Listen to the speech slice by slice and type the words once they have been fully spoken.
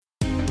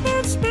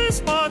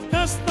Space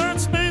Podcast, Third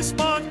Space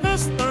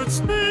Podcast, Third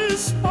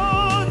Space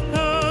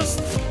Podcast,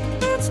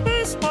 Third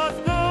Space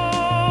Podcast.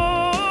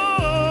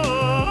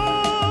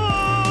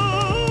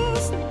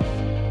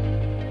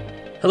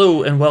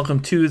 Hello and welcome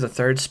to the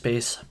Third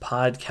Space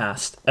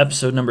Podcast,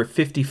 episode number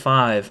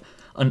 55,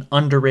 an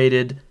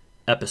underrated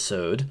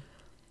episode.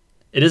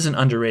 It is an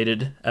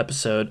underrated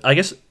episode. I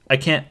guess I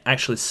can't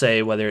actually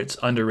say whether it's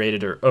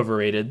underrated or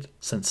overrated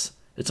since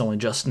it's only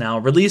just now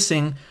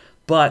releasing,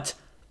 but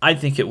I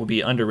think it will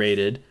be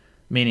underrated,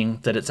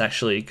 meaning that it's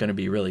actually going to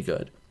be really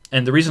good.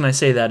 And the reason I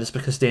say that is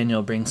because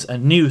Daniel brings a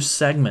new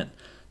segment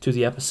to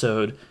the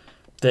episode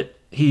that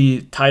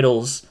he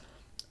titles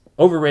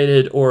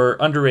Overrated or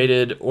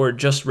Underrated or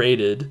Just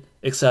Rated,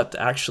 except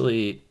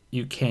actually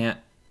you can't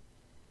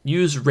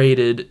use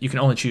rated, you can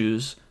only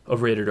choose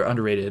overrated or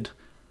underrated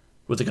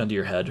with a gun to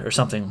your head or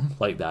something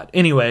like that.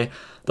 Anyway,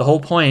 the whole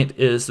point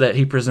is that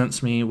he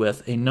presents me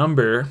with a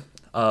number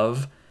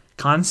of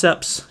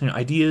concepts,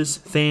 ideas,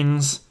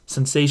 things,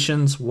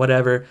 sensations,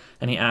 whatever,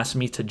 and he asks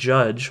me to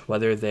judge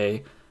whether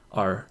they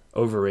are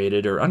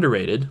overrated or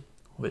underrated,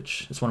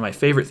 which is one of my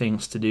favorite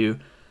things to do.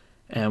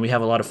 And we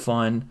have a lot of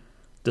fun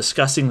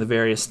discussing the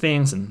various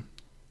things and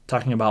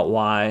talking about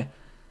why,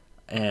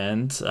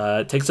 and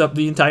it takes up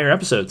the entire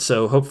episode.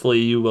 So hopefully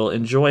you will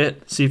enjoy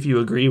it. See if you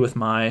agree with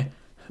my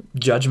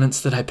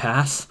judgments that I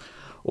pass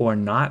or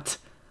not.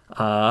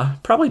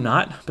 Probably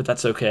not, but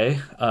that's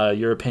okay.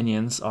 Your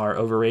opinions are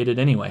overrated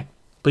anyway.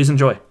 Please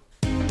enjoy.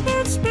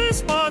 Third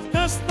Space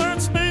Podcast,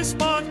 Third Space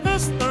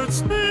Podcast, Third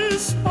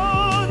Space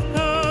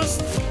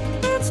Podcast,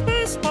 Third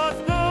Space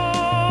Podcast.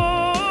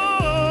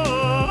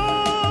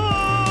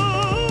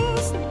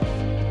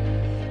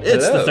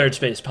 It's Hello. the Third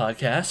Space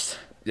Podcast.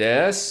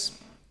 Yes.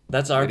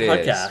 That's our It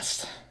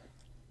podcast.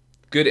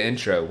 Good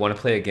intro. Want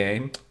to play a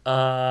game?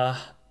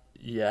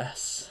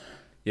 Yes.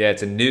 Yeah,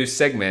 it's a new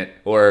segment,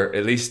 or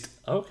at least,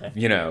 Okay.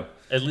 and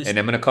At least. I'm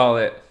going to call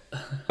it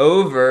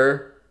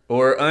Over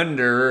or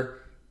Under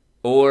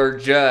or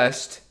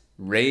Just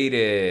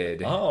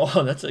Rated.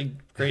 Oh, that's a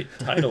great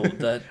title.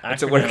 That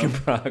It's a work in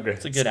acronym.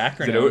 progress. It's a good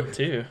acronym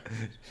too.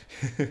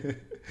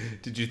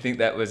 Did you think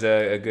that was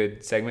a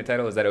good segment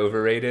title? Is that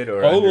overrated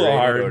or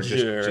underrated or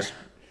OOUOJR. just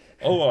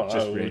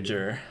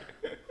OOUOJR.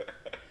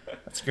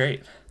 That's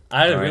great.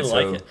 I All right, really so-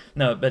 like it.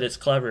 No, but it's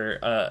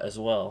clever as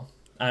well.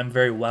 I'm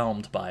very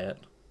whelmed by it.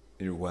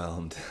 You're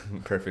whelmed.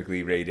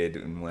 Perfectly rated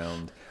and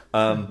whelmed.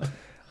 All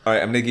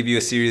right, I'm going to give you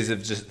a series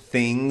of just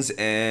things,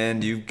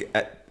 and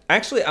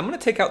actually, I'm going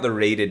to take out the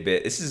rated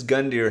bit. This is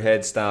gun to your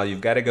head style.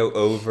 You've got to go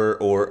over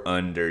or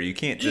under. You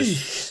can't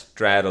just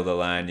straddle the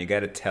line. You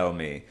got to tell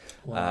me.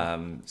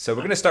 Wow. So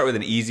we're going to start with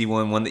an easy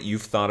one that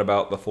you've thought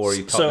about before.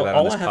 You've talked about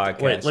on this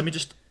podcast. Wait, let me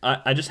just.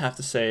 I just have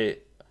to say.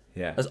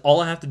 Yeah.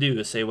 All I have to do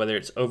is say whether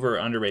it's over or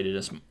underrated,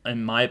 is,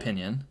 in my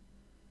opinion.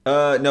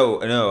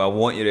 No, I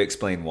want you to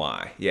explain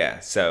why.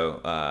 Yeah,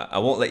 so I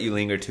won't let you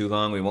linger too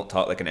long. We won't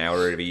talk like an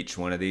hour of each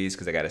one of these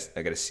because I got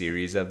a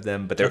series of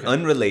them, but they're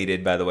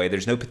unrelated. By the way,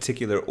 there's no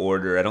particular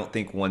order. I don't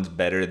think one's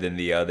better than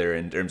the other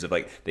in terms of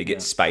like they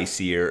get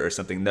spicier or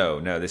something. No,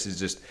 this is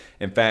just.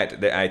 In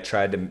fact, I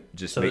tried to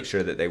just make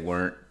sure that they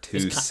weren't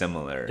too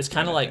similar. It's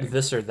kind of like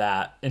this or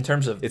that in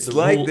terms of It's the,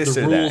 like this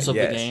the or that, rules of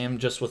yes. the game,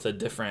 just with a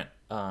different.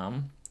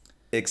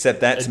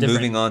 Except that's different-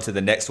 moving on to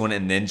the next one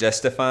and then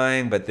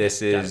justifying, but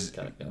this is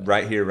got it.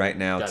 right here, right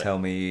now. Got it. Tell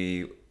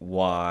me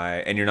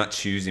why. And you're not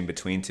choosing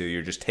between two.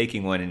 You're just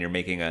taking one and you're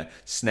making a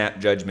snap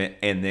judgment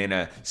and then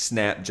a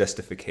snap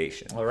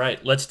justification. All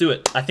right, let's do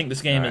it. I think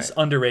this game is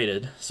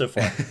underrated so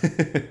far.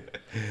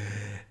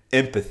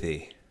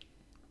 Empathy.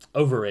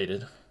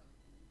 Overrated.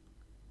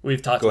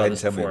 We've talked Go about ahead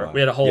this and tell me before. why. We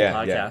had a whole Yeah,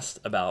 podcast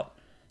about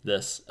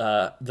this.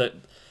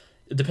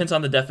 It depends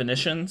on the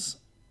definitions,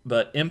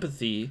 but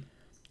empathy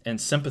and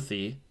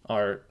sympathy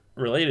are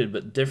related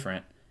but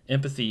different.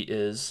 Empathy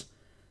is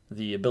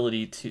the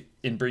ability to,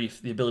 in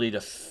brief, the ability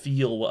to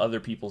feel what other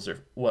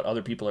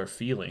people are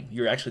feeling.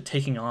 You're actually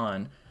taking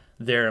on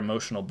their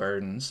emotional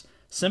burdens.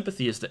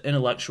 Sympathy is the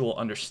intellectual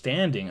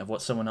understanding of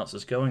what someone else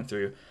is going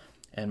through.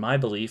 And my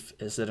belief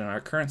is that in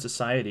our current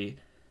society,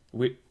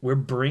 we're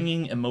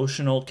bringing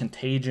emotional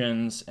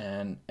contagions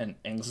and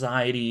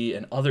anxiety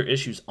and other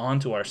issues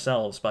onto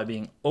ourselves by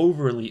being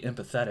overly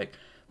empathetic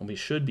when we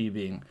should be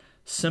being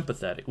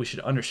sympathetic. We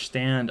should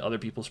understand other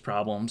people's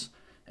problems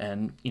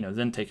and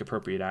then take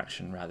appropriate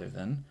action rather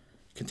than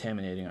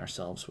contaminating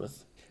ourselves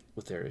with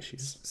their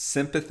issues.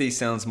 Sympathy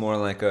sounds more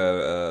like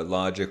a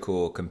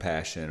logical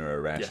compassion or a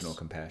rational Yes.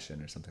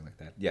 compassion or something like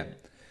that. Yeah.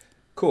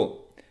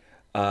 Cool.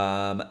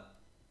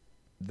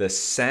 The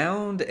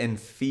sound and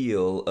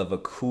feel of a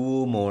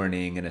cool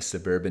morning in a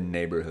suburban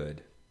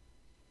neighborhood.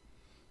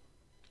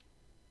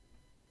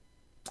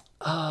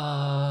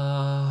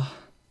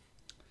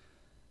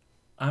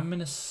 I'm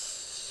gonna.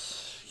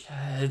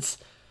 It's.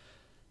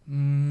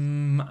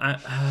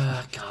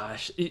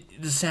 Gosh,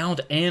 the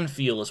sound and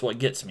feel is what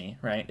gets me,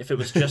 right? If it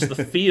was just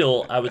the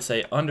feel, I would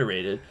say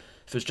underrated.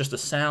 If it was just the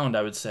sound,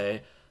 I would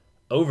say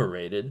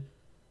overrated.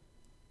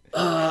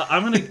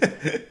 I'm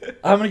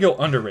gonna go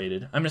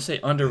underrated. I'm gonna say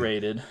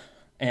underrated,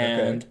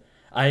 and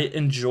I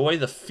enjoy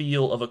the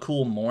feel of a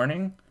cool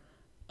morning.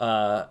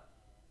 I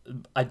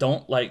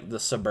don't like the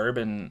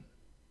suburban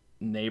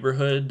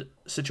neighborhood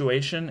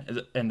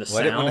situation and the Well,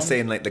 I didn't want to sound. say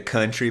in like the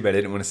country, but I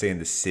didn't want to say in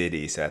the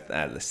city, so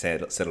I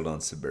settled on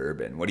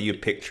suburban. What are you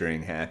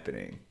picturing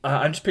happening?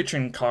 I'm just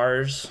picturing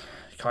cars,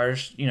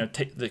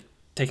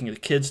 taking the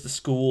kids to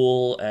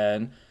school,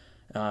 and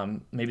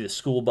maybe the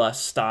school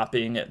bus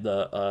stopping at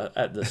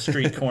the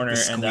street corner,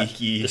 and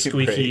squeaky the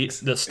squeaky, brakes.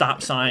 the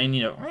stop sign,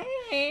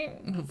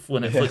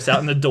 when it flicks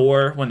out in the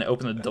door when they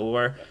open the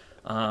door,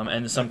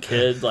 and some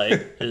kid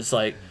is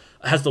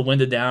has the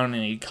window down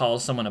and he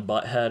calls someone a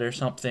butthead or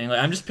something. Like,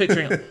 I'm just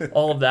picturing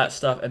all of that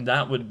stuff, and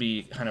that would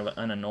be kind of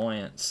an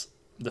annoyance.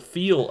 The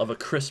feel of a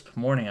crisp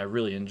morning I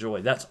really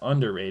enjoy. That's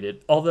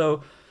underrated.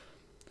 Although,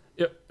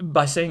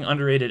 by saying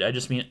underrated, I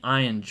just mean I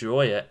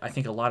enjoy it. I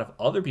think a lot of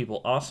other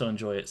people also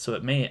enjoy it, so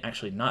it may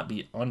actually not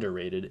be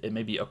underrated. It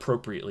may be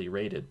appropriately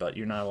rated, but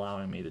you're not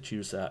allowing me to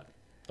choose that,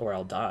 or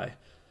I'll die.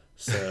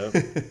 So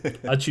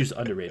I choose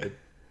underrated.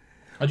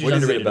 I choose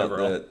underrated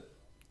overall.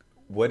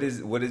 What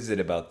is it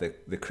about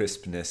the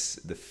crispness,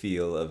 the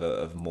feel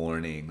of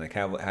morning? Like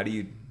how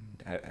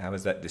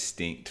is that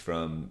distinct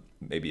from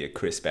maybe a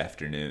crisp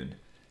afternoon?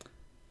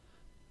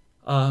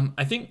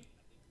 I think,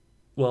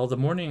 well, the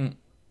morning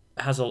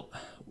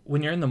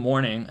when you're in the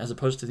morning as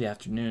opposed to the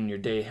afternoon, your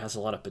day has a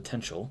lot of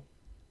potential.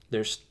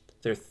 There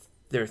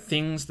are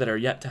things that are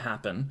yet to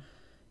happen.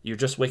 You're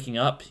just waking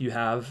up. You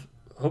have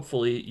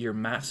hopefully your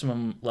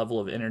maximum level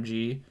of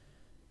energy,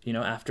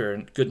 after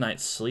a good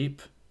night's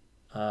sleep.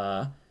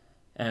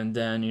 And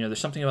then, there's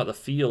something about the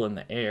feel in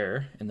the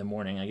air in the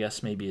morning. I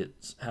guess maybe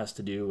it has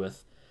to do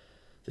with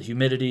the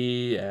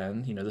humidity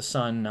and, the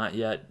sun not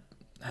yet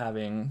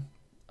having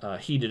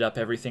heated up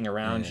everything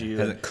around you. It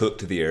hasn't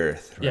cooked the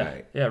earth,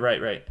 right? Yeah,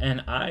 right.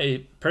 And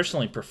I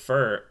personally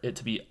prefer it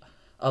to be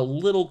a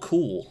little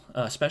cool,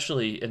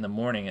 especially in the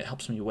morning. It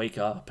helps me wake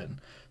up and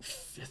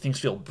things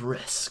feel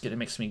brisk, and it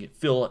makes me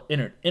feel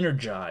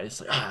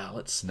energized. Like,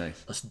 let's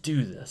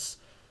do this.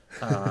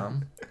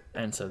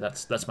 And so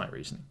that's my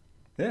reasoning.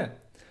 Yeah.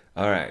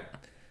 All right.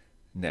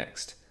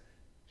 Next,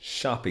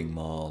 shopping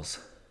malls.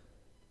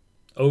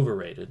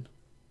 Overrated.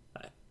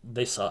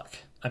 They suck.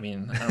 I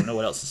mean, I don't know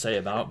what else to say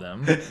about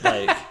them.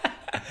 Like,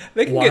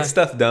 they can get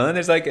stuff done.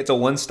 There's it's a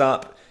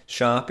one-stop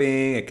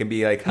shopping. It can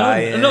be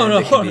high end.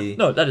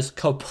 No, that is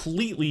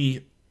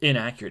completely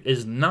inaccurate. It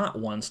is not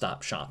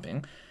one-stop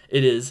shopping.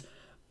 It is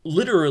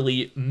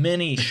literally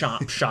mini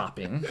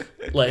shopping.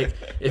 Like,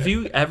 if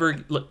you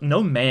ever look,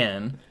 no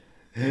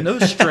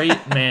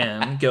straight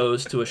man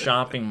goes to a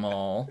shopping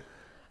mall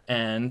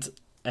and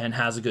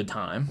has a good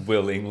time.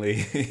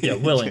 Willingly. Yeah,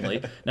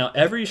 willingly. Now,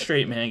 every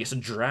straight man gets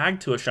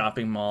dragged to a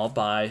shopping mall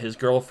by his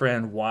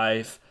girlfriend,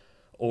 wife,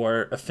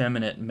 or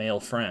effeminate male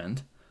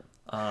friend,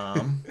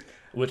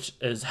 which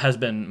has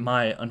been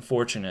my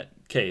unfortunate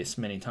case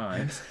many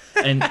times.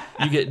 And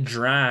you get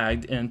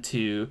dragged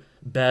into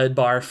Bed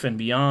Barf and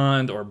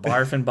Beyond or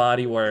Barf and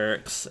Body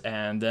Works,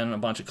 and then a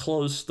bunch of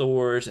clothes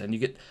stores, and you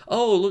get,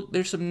 oh, look,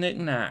 there's some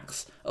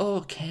knickknacks.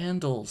 Oh,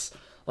 candles.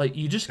 Like,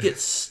 you just get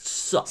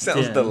sucked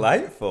Sounds in.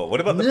 delightful.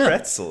 What about the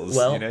pretzels?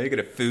 Well, you get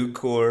a food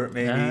court,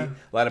 maybe. A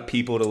lot of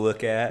people to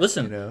look at.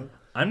 Listen,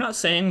 I'm not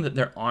saying that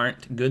there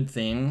aren't good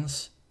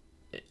things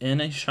in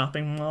a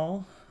shopping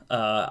mall.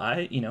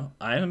 I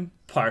am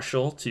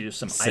partial to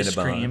some ice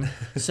cream,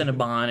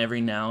 Cinnabon every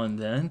now and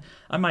then.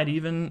 I might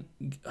even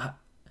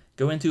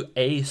go into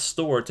a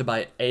store to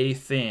buy a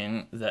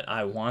thing that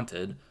I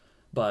wanted,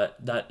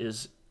 but that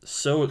is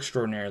so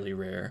extraordinarily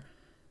rare.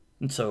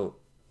 And so,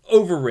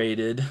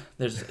 overrated.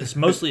 It's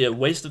mostly a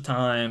waste of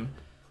time,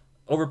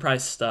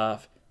 overpriced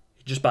stuff.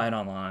 You just buy it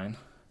online,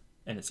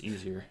 and it's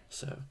easier.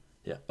 So,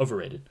 yeah,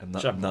 overrated. I'm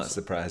not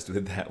surprised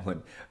with that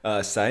one.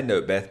 Side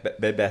note: Bed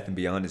Bath and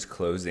Beyond is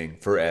closing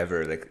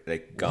forever.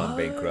 Like gone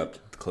bankrupt,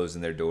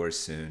 closing their doors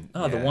soon.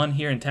 Oh, yeah. The one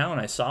here in town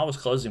I saw was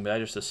closing, but I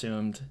just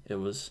assumed it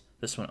was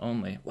this one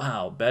only.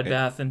 Wow, Bed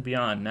Bath and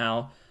Beyond.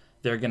 Now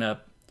we're gonna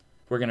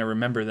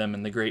remember them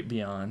in the great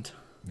beyond.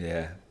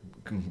 Yeah,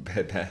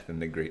 Bed Bath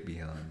and the great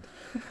beyond.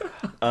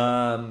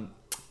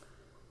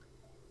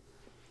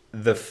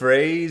 The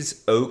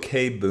phrase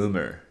 "okay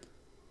boomer."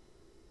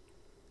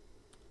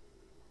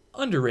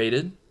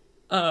 Underrated,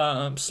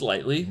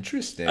 slightly.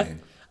 Interesting.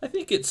 I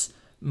think it's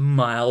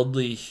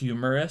mildly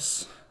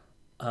humorous,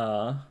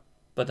 but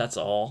that's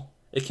all.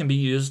 It can be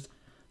used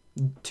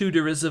too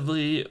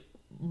derisively,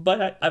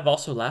 but I've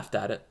also laughed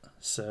at it.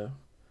 So,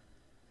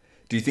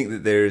 do you think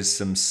that there's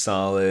some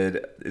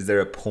solid? Is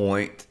there a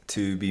point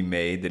to be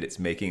made that it's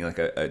making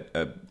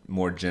a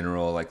more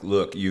general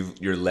look,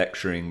 you're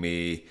lecturing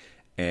me,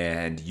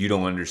 and you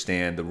don't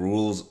understand the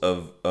rules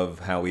of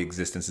how we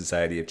exist in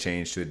society have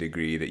changed to a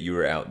degree that you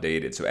are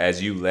outdated. So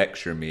as you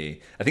lecture me,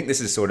 I think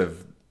this is sort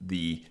of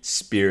the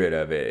spirit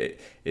of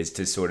it, is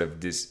to sort of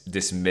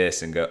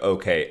dismiss and go,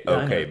 okay,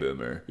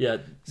 boomer. Yeah,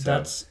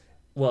 that's,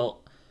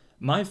 well,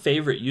 my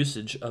favorite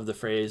usage of the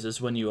phrase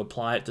is when you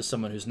apply it to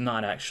someone who's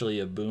not actually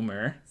a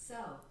boomer.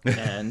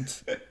 And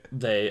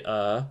they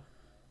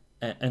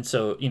And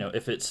so,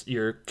 if it's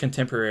your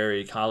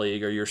contemporary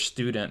colleague or your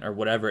student or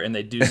whatever, and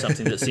they do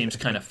something that seems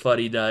kind of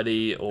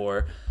fuddy-duddy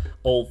or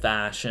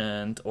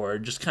old-fashioned or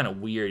just kind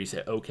of weird, you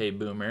say, okay,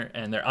 boomer,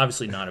 and they're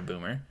obviously not a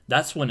boomer.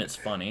 That's when it's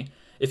funny.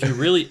 If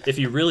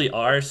you really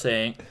are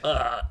saying,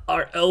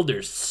 our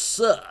elders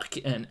suck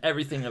and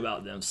everything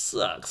about them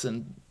sucks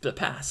and the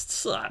past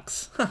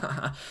sucks,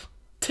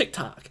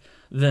 TikTok,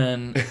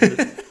 then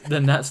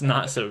that's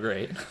not so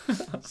great.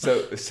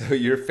 So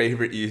your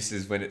favorite use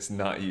is when it's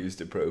not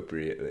used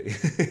appropriately,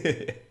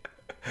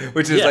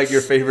 which is like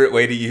your favorite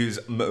way to use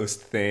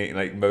most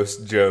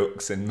most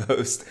jokes and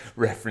most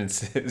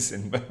references,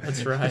 and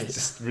that's right. It's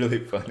just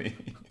really funny.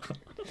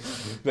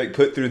 Like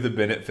put through the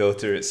Bennett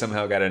filter, it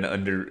somehow got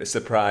a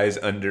surprise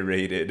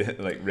underrated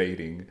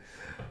rating.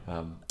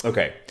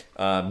 Okay,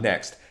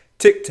 next,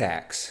 Tic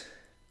Tacs.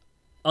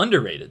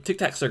 Underrated. Tic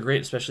Tacs are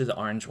great, especially the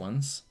orange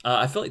ones.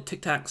 I feel like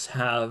Tic Tacs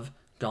have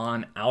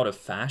gone out of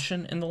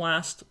fashion in the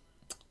last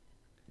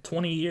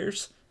 20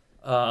 years.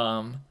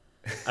 I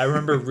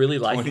remember really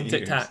liking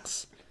Tic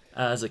Tacs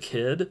as a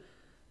kid,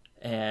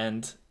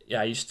 and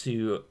I used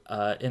to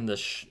in the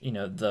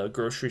the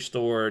grocery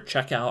store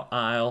checkout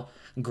aisle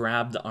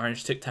grab the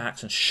orange Tic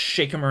Tacs and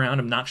shake them around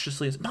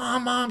obnoxiously. And say,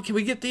 Mom, can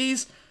we get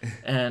these?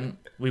 And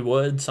we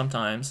would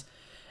sometimes.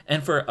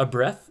 And for a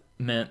breath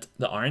mint,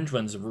 the orange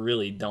ones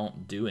really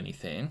don't do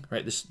anything,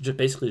 right? This is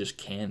basically just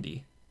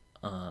candy.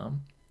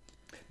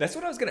 That's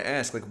what I was going to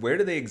ask. Like, where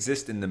do they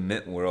exist in the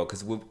mint world?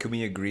 Because can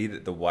we agree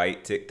that the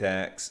white Tic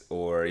Tacs,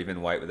 or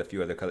even white with a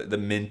few other colors, the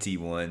minty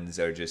ones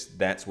are just,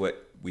 that's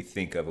what we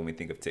think of when we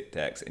think of Tic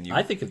Tacs. And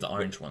I think of the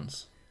orange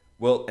ones.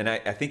 Well, and I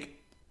think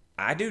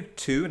I do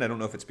too, and I don't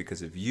know if it's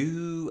because of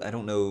you. I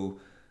don't know.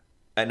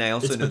 And I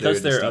also know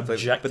because they're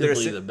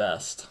objectively the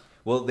best.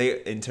 Well,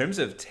 they, in terms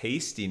of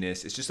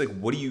tastiness, it's just like,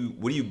 what do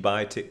you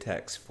buy Tic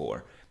Tacs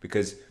for?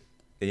 Because,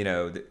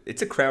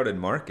 it's a crowded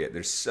market.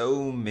 There's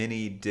so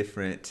many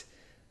different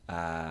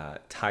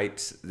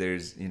types.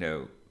 There's,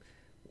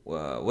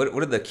 what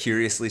are the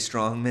curiously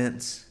strong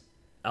mints?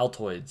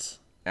 Altoids.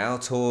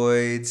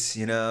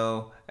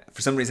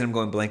 For some reason I'm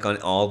going blank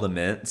on all the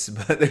mints,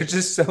 but there's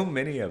just so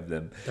many of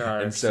them. There are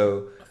and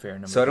so a fair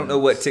number. So I don't know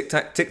what Tic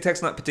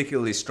Tac's not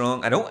particularly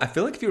strong. I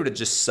feel like if you were to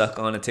just suck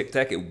on a Tic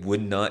Tac, it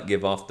would not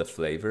give off the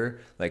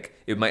flavor. Like,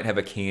 it might have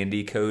a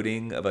candy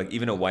coating of, like,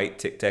 even a white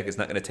Tic Tac is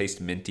not going to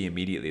taste minty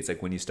immediately. It's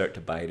like when you start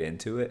to bite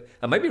into it.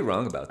 I might be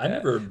wrong about that. I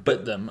never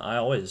bit them. I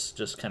always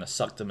just kind of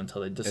sucked them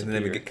until they disappear. And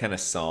then they would get kind of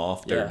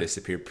soft or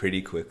disappear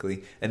pretty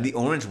quickly. And the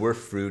orange were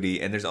fruity.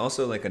 And there's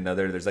also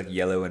there's like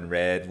yellow and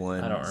red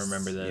ones. I don't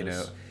remember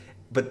those.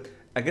 But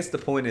I guess the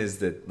point is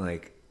that,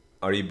 like,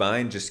 are you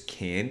buying just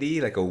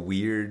candy, like a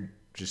weird,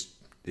 just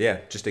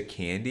a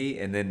candy,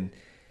 and then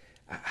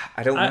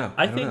I don't know.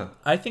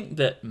 I think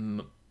that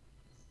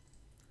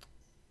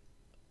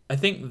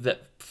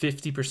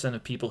 50%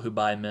 of people who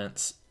buy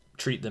mints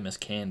treat them as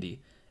candy,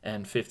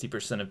 and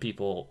 50% of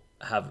people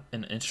have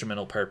an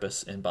instrumental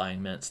purpose in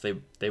buying mints.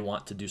 They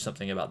want to do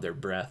something about their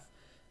breath,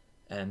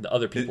 and the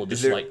other people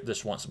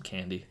just want some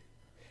candy.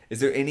 Is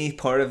there any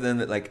part of them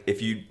that, like,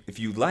 if you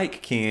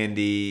like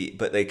candy,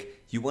 but,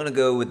 like, you want to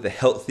go with the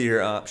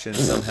healthier option,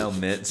 somehow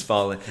mints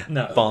fall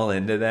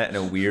into that in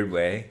a weird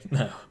way?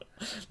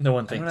 No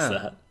one thinks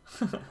that.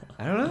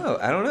 I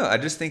don't know. I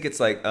just think it's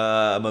like,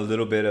 I'm a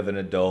little bit of an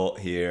adult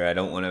here. I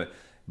don't want to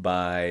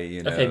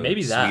buy,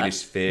 maybe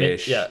Swedish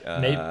fish.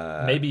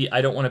 Maybe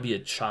I don't want to be a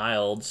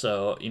child,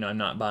 so, I'm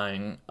not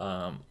buying,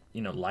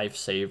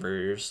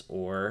 Lifesavers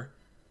or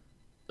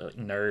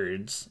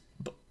Nerds.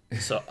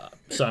 So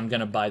I'm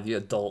gonna buy the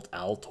adult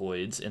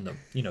Altoids in the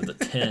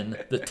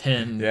the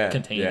tin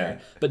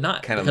container, but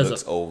not kind of because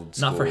looks old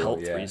school, not for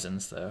health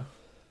reasons though.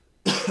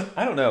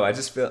 I don't know. I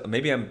just feel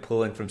maybe I'm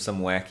pulling from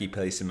some wacky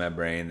place in my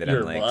brain that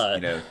I'm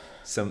like,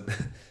 some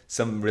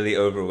really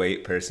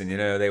overweight person.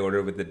 They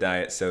order with the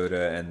diet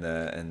soda and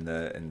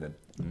the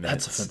That's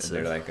mints, offensive.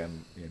 and they're like,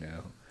 and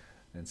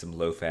some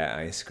low fat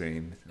ice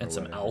cream and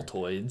some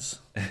Altoids.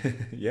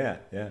 yeah.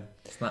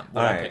 It's not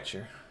what I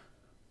picture.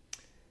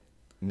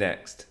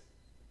 Next.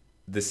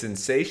 The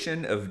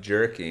sensation of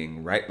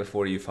jerking right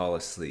before you fall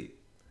asleep.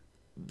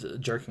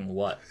 Jerking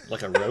what?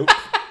 Like a rope?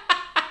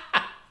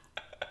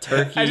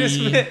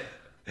 Turkey?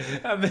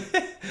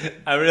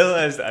 I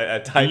realized I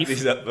typed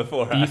these up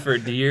before. Beef or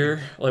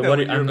deer? Like when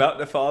you're about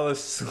to fall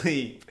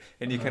asleep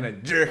and you kind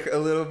of jerk a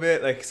little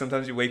bit. Like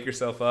sometimes you wake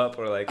yourself up,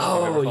 or like you've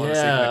ever fallen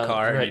asleep in the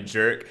car and you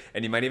jerk,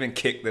 and you might even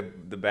kick the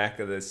back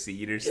of the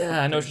seat or something.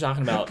 Yeah, I know what you're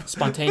talking about.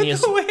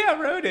 Spontaneous. The way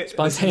I wrote it.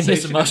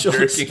 Spontaneous emotions.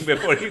 Jerking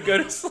before you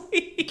go to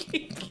sleep.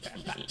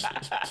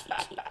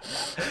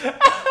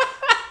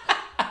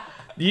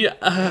 Yeah.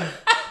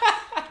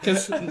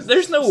 Because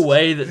there's no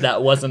way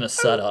that wasn't a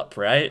setup,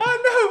 right? I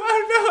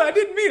know. I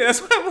didn't mean it.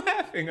 That's why I'm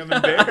laughing. I'm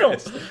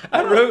embarrassed.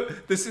 I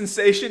wrote the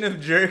sensation of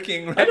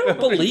jerking right I don't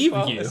before believe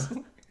fall you.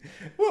 asleep.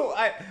 Well,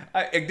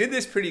 I did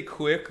this pretty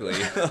quickly.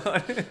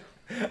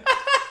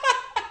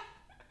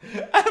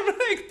 I'm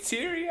like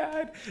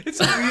teary-eyed. It's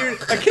weird.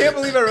 I can't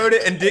believe I wrote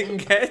it and didn't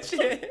catch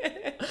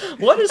it.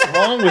 What is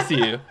wrong with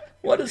you?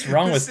 What is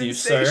wrong The with you,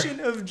 sir? sensation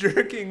of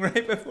jerking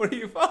right before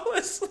you fall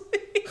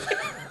asleep.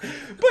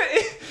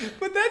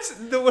 but that's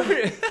the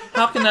word.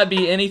 How can that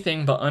be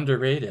anything but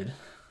underrated?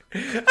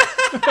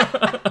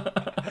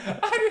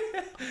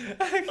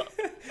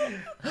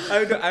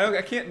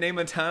 I can't name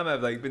a time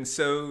I've like been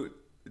so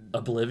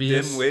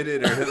Oblivious.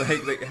 dim-witted or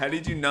like how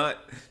did you not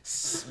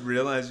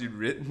realize you'd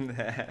written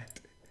that?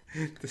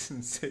 The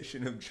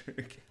sensation of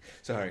jerking.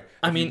 Sorry,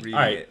 I mean, keep all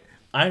right. reading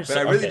it. But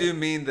I really do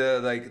mean the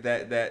like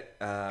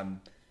that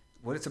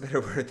what is a better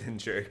word than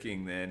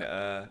jerking than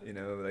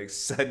like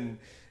sudden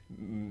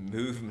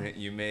movement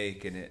you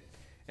make and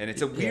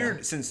it's a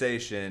weird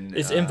sensation.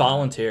 It's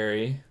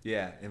involuntary.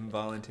 Yeah,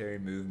 involuntary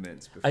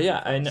movements.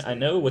 I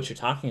know what you're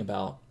talking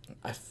about.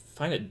 I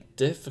find it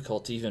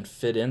difficult to even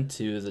fit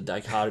into the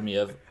dichotomy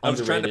of underrated. I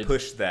was trying to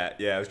push that.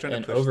 Yeah, I was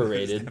trying to push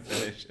overrated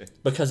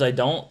because I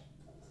don't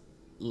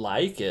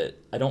like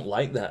it. I don't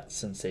like that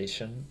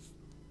sensation.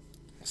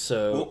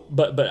 So,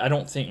 but I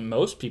don't think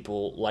most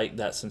people like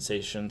that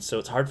sensation. So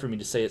it's hard for me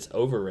to say it's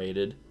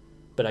overrated.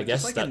 But I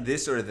guess just like in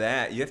this or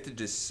that, you have to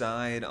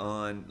decide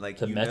on like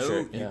the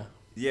metric.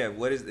 Yeah,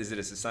 what is it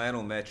a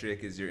societal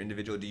metric? Is your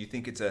individual? Do you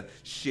think it's a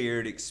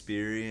shared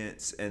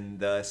experience and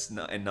thus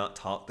not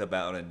talked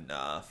about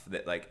enough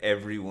that like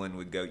everyone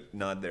would go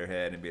nod their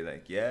head and be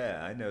like, yeah,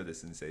 I know the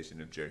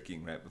sensation of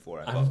jerking right before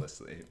I fall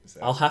asleep.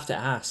 So. I'll have to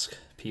ask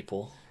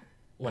people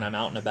when I'm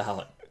out and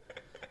about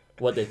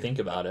what they think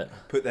about it.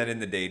 Put that in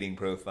the dating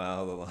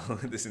profile along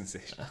with the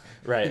sensation.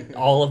 Right.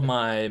 All of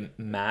my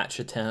match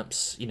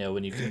attempts,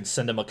 when you can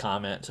send them a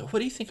comment. So what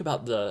do you think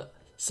about the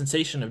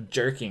sensation of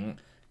jerking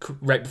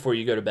right before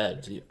you go to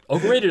bed?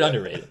 Overrated,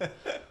 underrated?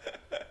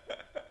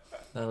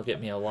 That'll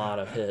get me a lot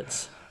of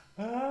hits.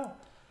 Man.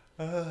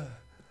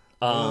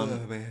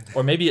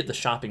 Or maybe at the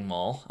shopping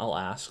mall, I'll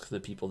ask the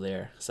people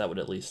there, because that would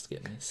at least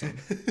get me some.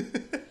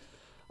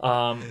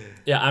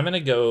 Yeah, I'm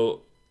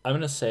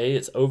gonna say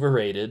it's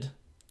overrated,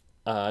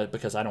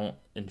 because I don't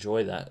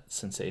enjoy that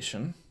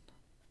sensation.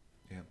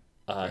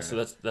 Yeah.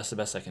 So that's the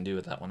best I can do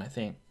with that one, I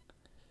think.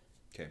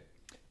 Okay.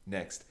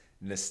 Next,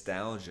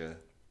 nostalgia.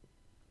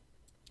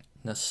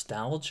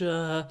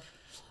 Nostalgia,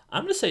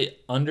 I'm going to say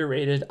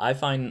underrated. I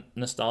find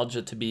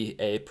nostalgia to be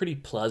a pretty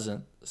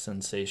pleasant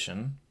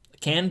sensation.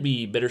 It can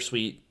be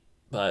bittersweet,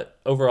 but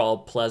overall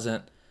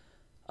pleasant.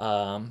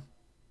 I'm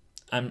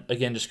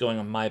again just going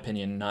on my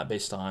opinion, not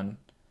based on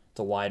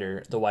the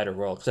wider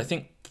world, because I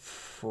think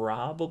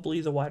probably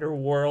the wider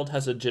world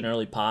has a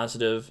generally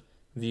positive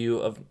view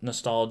of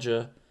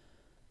nostalgia,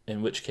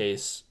 in which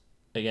case,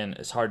 again,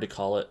 it's hard to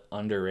call it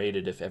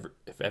underrated if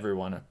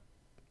everyone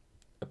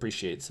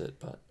appreciates it,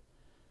 but.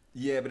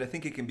 Yeah, but I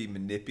think it can be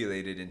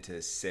manipulated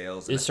into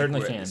sales. It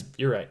certainly can.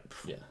 You're right.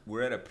 Yeah.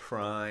 We're at a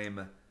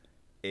prime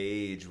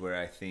age where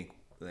I think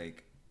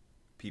like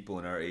people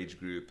in our age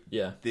group,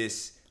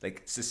 this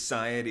like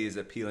society is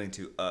appealing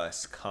to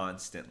us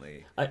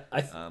constantly. I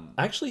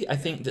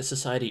think that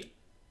society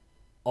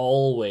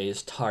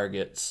always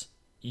targets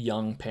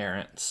young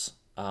parents,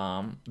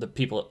 the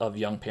people of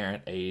young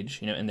parent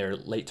age, in their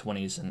late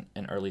 20s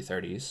and early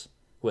 30s,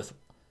 with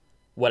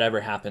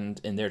whatever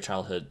happened in their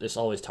childhood. It's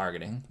always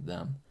targeting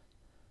them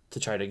to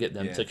try to get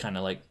them to kind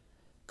of like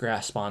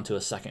grasp onto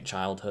a second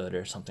childhood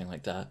or something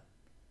like that,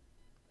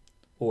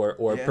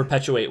 or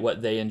perpetuate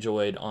what they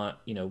enjoyed on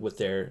with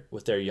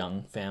their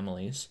young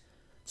families.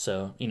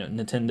 So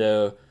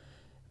Nintendo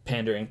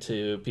pandering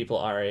to people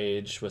our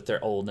age with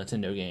their old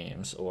Nintendo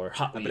games, or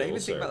Hot Wheels. But I even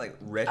think about like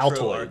retro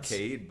Altoids.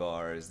 arcade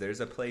bars.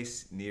 There's a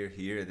place near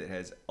here that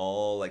has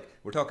all like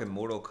we're talking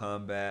Mortal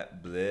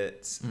Kombat,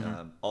 Blitz,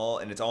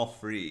 and it's all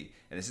free.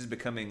 And this is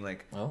becoming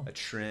like a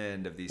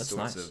trend of these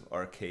sorts of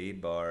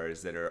arcade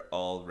bars that are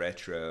all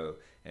retro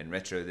and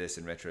retro this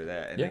and retro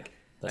that. And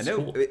I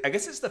know. Cool. I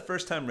guess it's the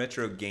first time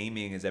retro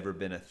gaming has ever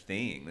been a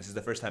thing. This is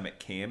the first time it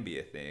can be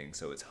a thing,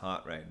 so it's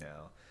hot right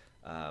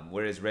now.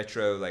 Whereas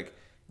retro like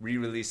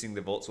re-releasing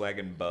the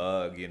Volkswagen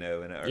Bug,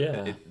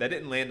 that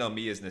didn't land on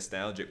me as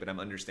nostalgic, but I'm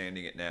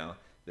understanding it now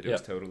that it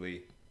was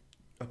totally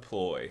a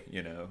ploy,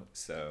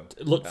 So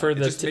look for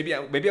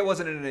the maybe I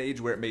wasn't in an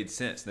age where it made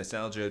sense.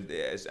 Nostalgia,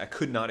 I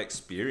could not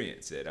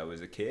experience it. I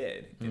was a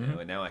kid,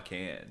 and now I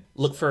can.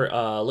 Look for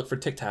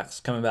Tic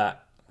Tacs coming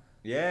back.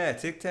 Yeah,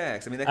 Tic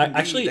Tacs. I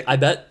mean, I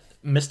bet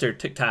Mr.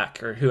 Tic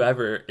Tac or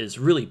whoever is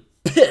really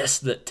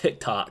pissed that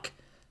TikTok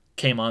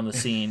came on the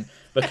scene.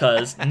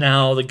 Because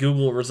now the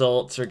Google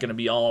results are going to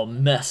be all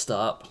messed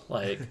up.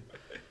 Like,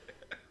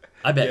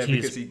 I bet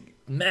he's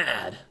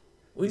mad.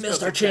 We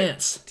missed our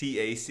chance.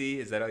 TAC?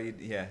 Is that all you...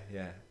 Yeah.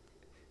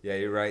 Yeah,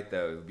 you're right,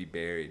 though. It would be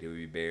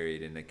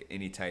buried. And like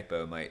any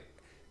typo might...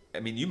 I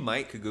mean, you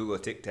could Google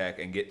Tic Tac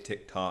and get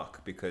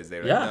TikTok because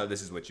they're like, no,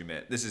 this is what you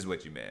meant. This is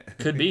what you meant.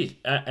 Could be.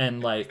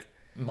 And like,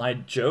 my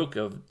joke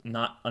of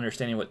not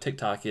understanding what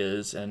TikTok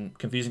is and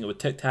confusing it with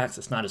Tic Tacs,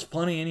 it's not as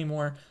funny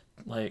anymore.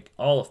 Like,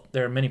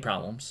 there are many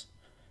problems.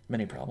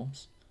 Many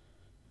problems.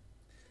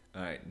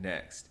 All right,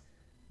 next.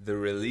 The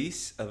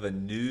release of a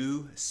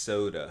new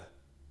soda.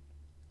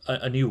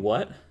 A new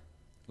what?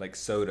 Like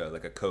soda,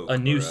 like a Coke. A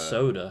new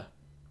soda.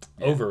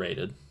 Yeah.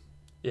 Overrated.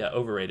 Yeah,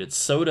 overrated.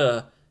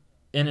 Soda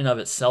in and of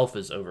itself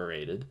is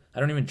overrated. I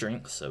don't even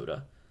drink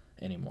soda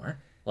anymore.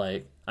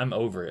 Like, I'm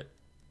over it.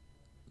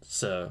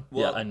 So,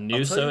 Well, a I'll new tell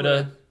you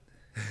soda,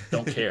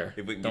 don't care.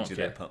 if we can don't get you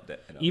care. that pumped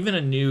at all. Even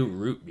a new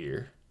root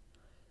beer,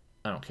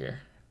 I don't care.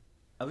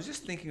 I was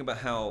just thinking about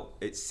how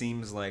it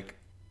seems like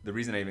the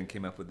reason I even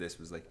came up with this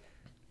was like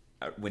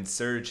when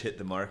Surge hit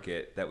the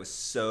market, that was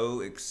so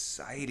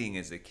exciting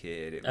as a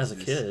kid. As a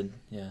kid,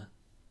 yeah.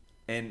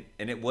 And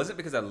it wasn't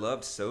because I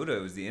loved soda,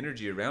 it was the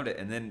energy around it.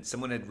 And then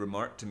someone had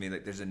remarked to me,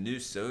 like, there's a new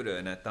soda.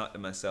 And I thought to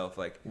myself,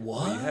 like,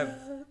 what? Well, you have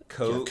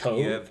Coke,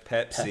 you have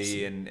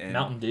Pepsi. And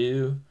Mountain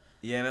Dew.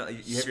 Yeah, you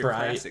have Sprite. your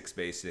classics,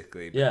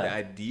 basically. But the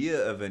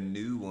idea of a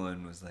new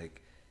one was,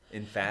 like,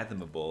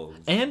 unfathomable.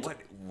 And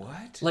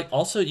what? Like,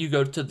 also, you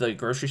go to the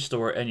grocery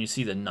store and you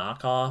see the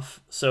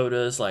knockoff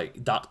sodas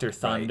like Dr.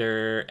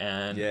 Thunder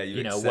and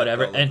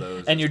whatever,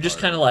 and you're just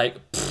kind of like,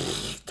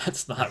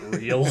 that's not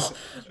real.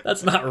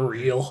 That's not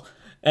real.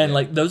 And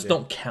like those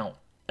don't count.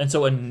 And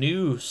so a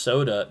new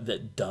soda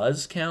that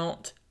does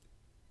count,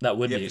 that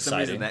would be exciting. For some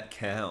reason that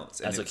counts.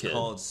 And it's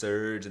called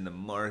Surge, and the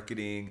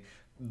marketing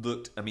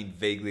looked,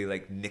 vaguely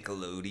like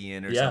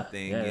Nickelodeon or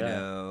something, you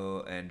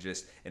know, and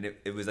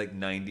it was like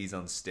 90s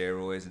on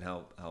steroids, and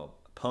how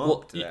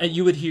pumped. Well, and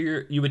you would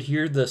hear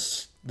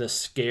the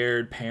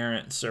scared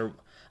parents, or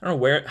I don't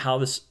know how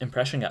this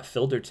impression got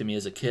filtered to me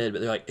as a kid,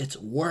 but they're like, it's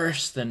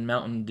worse than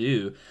Mountain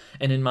Dew.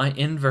 And in my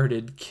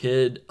inverted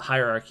kid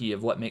hierarchy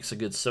of what makes a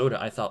good soda,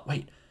 I thought,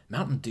 wait,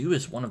 Mountain Dew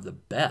is one of the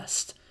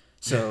best.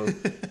 So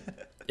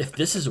if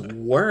this is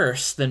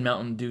worse than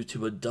Mountain Dew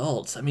to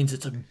adults, that means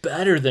it's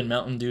better than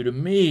Mountain Dew to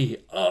me.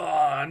 Oh,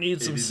 I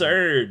need some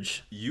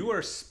Surge. You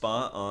are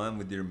spot on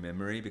with your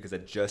memory, because I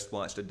just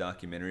watched a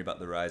documentary about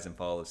the rise and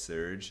fall of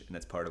Surge, and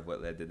that's part of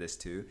what led to this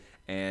too.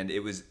 And it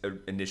was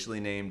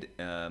initially named,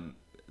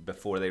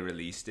 before they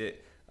released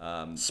it,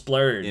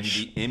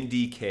 Splurge.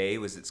 MDK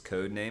was its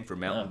code name for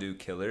Mountain Dew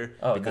Killer,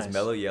 because nice.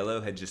 Mellow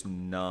Yellow had just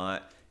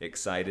not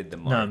excited the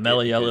market. No,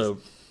 Mellow Yellow.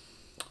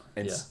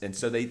 And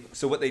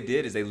so what they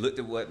did is they looked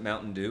at what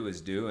Mountain Dew was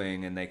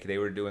doing, and they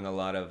were doing a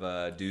lot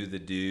of Do the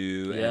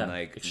Do and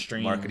like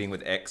extreme marketing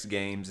with X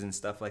Games and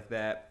stuff like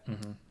that.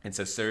 Mm-hmm. And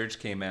so Surge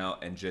came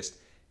out and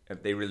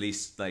they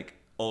released like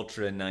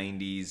ultra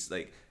 90s,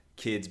 like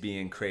kids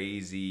being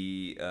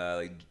crazy,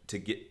 like to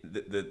get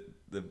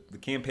the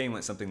campaign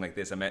went something like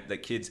this. I meant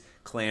like kids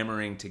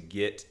clamoring to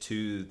get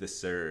to the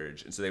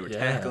Surge, and so they were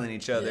tackling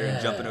each other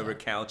and jumping over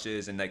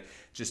couches and like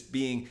just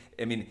being,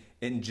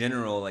 in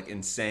general, like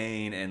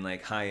insane and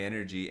like high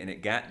energy. And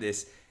it got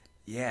this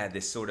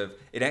sort of,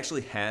 it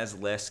actually has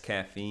less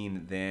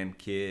caffeine than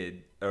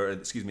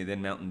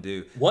than Mountain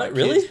Dew. What, like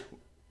really? Kids,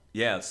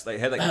 yeah, it's like, it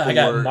had like I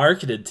got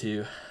marketed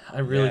to. I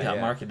really got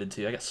marketed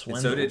to. I got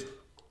swindled.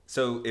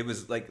 So it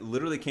was like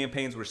literally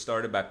campaigns were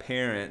started by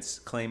parents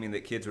claiming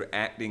that kids were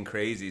acting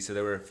crazy. So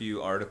there were a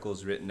few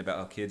articles written about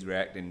how kids were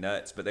acting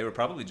nuts, but they were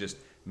probably just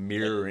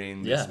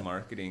mirroring this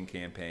marketing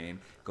campaign,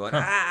 going,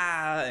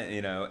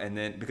 and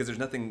then because there's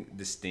nothing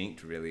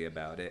distinct really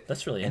about it.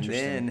 That's really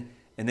interesting.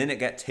 And then it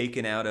got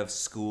taken out of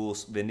school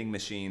vending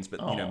machines, but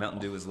Mountain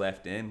Dew was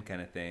left in,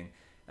 kind of thing.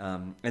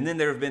 And then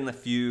there have been a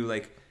few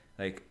like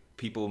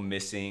people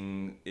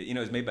missing. It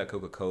was made by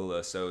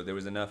Coca-Cola, so there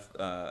was enough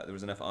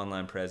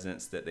online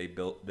presence that they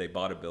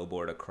bought a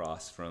billboard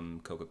across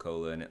from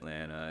Coca-Cola in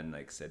Atlanta and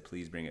like said,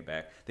 please bring it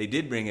back. They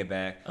did bring it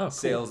back. Oh, cool.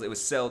 Sales, it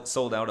was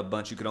sold out a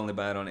bunch. You could only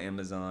buy it on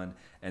Amazon,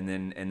 and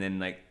then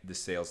like the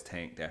sales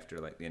tanked after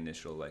like the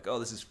initial like, oh,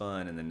 this is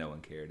fun, and then no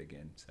one cared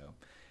again. So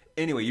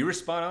anyway, you were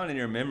spot on in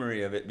your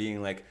memory of it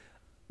being like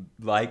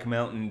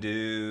Mountain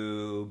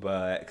Dew,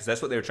 but because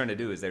that's what they were trying to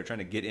do, is they were trying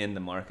to get in the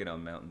market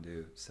on Mountain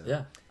Dew.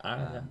 So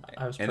I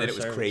was, and then it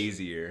was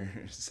crazier.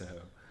 So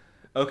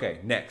okay,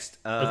 next,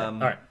 all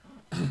right.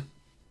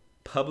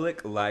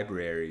 Public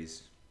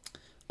libraries,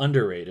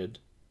 underrated.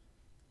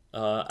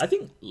 I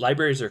think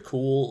libraries are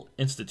cool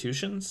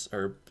institutions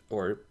or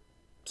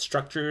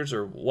structures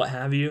or what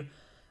have you.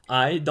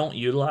 I don't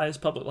utilize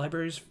public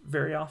libraries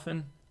very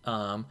often.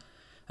 I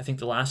think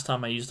the last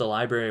time I used a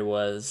library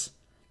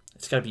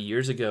it's got to be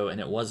years ago, and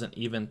it wasn't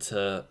even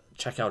to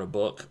check out a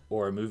book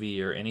or a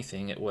movie or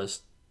anything. It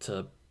was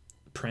to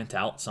print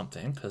out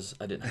something because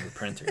I didn't have a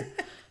printer.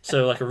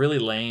 So like a really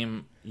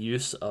lame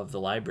use of the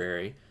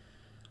library.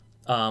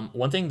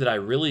 One thing that I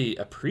really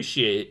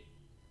appreciate,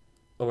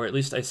 or at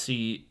least I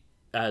see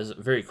as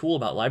very cool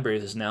about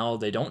libraries, is now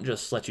they don't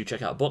just let you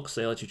check out books.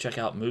 They let you check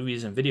out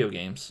movies and video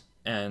games,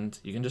 and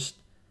you can just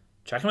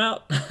check them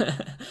out.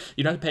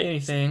 You don't have to pay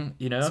anything,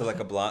 So like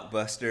a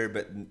Blockbuster,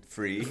 but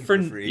free.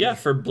 For free. Yeah,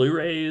 for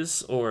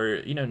Blu-rays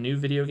or, new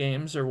video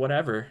games or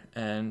whatever.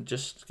 And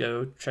just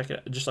go check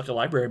it, just like a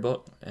library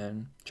book,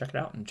 and check it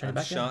out and check it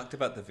back in. I'm shocked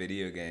about the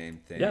video game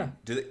thing. Yeah.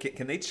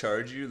 Can they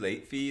charge you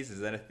late fees? Is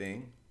that a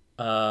thing?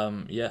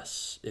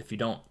 Yes.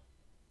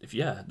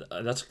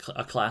 That's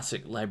a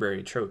classic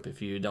library trope.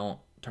 If you don't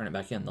turn it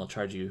back in, they'll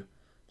charge you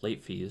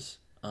late fees.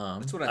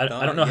 That's what I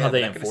thought. I don't know how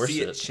they enforce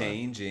it. It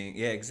changing.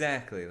 Yeah,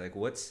 exactly. Like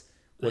what's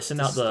listen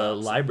out the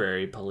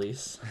library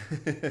police.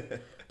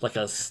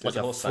 There's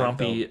a whole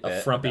Seinfeld a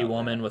bit frumpy about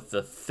woman that. with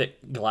the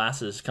thick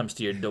glasses comes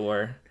to your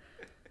door.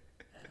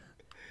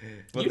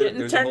 Well, You didn't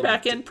there's a turn whole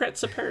back in,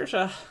 Prince of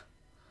Persia.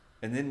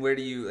 And then where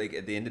do you, like,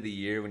 at the end of the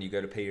year when you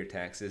go to pay your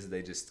taxes,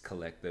 they just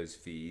collect those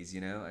fees, you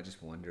know? I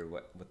just wonder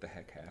what the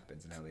heck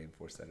happens and how they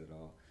enforce that at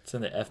all. It's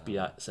in the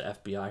FBI. It's an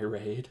FBI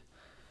raid.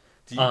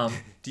 Do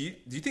you,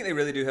 do you think they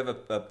really do have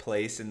a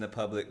place in the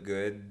public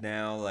good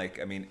now? Like,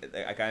 I mean,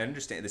 like, I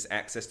understand this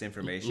access to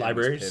information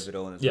Libraries? is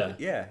pivotal. And it's Yeah.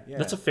 really, yeah.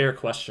 That's a fair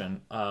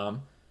question.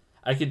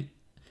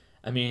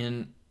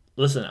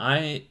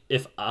 Listen,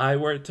 if I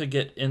were to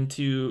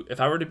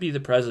be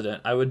the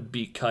president, I would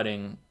be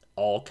cutting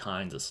all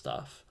kinds of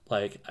stuff.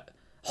 Like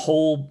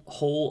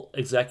whole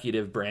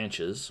executive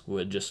branches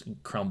would just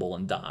crumble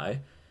and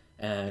die,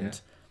 and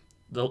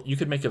you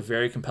could make a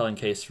very compelling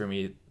case for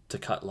me to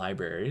cut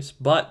libraries,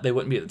 but they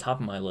wouldn't be at the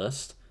top of my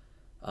list.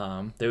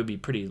 They would be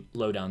pretty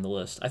low down the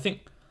list. I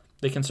think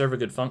they can serve a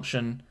good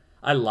function.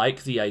 I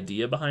like the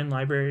idea behind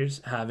libraries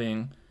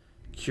having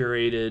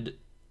curated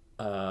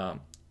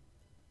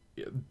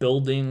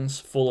buildings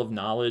full of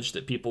knowledge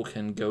that people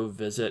can go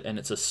visit, and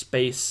it's a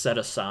space set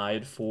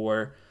aside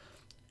for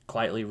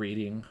quietly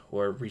reading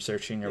or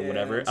researching or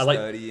whatever. I like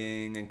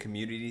studying and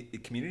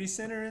community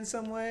center in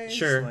some ways.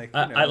 Sure. Like,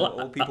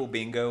 old people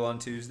bingo on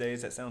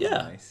Tuesdays. That sounds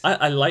nice.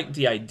 I like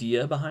the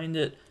idea behind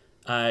it.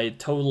 I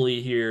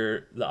totally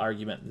hear the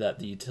argument that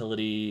the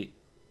utility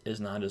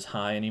is not as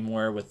high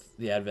anymore with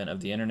the advent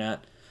of the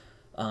internet.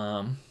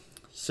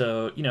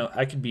 So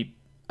I could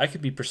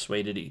be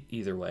persuaded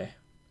either way.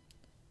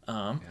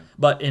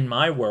 But in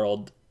my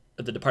world,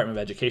 the Department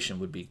of Education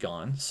would be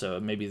gone. So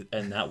maybe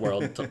in that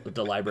world,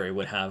 the library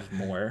would have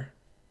more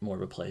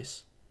of a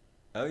place.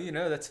 Oh,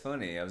 that's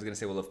funny. I was gonna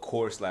say, well, of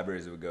course,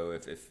 libraries would go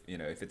if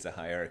it's a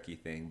hierarchy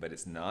thing, but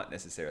it's not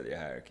necessarily a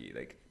hierarchy.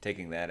 Like,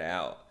 taking that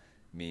out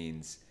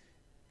means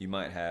you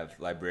might have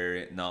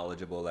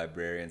knowledgeable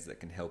librarians that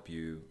can help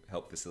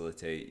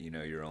facilitate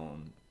your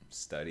own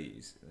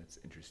studies. That's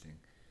interesting.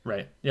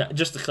 Right. Yeah.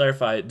 Just to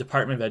clarify,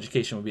 Department of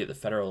Education would be at the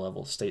federal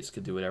level. States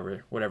could do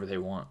whatever they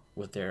want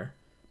with their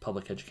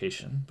public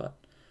education, but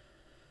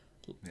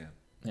yeah.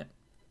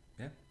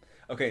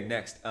 Okay,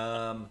 next.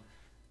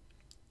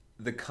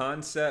 The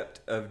concept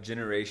of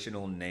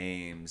generational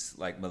names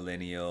like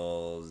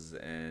millennials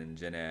and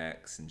Gen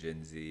X and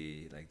Gen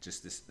Z, like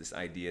just this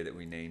idea that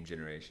we name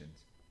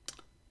generations.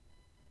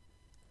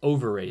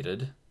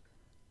 Overrated.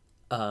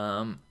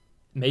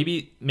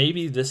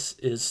 Maybe this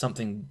is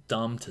something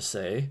dumb to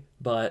say,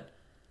 but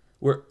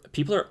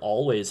people are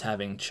always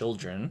having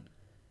children.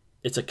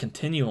 It's a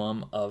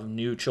continuum of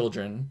new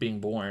children being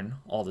born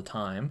all the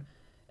time,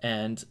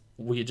 and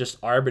we just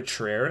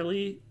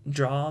arbitrarily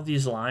draw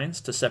these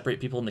lines to separate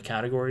people into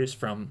categories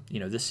from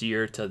this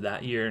year to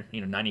that year,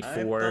 94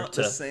 I thought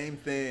to the same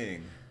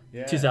thing.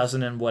 Yeah.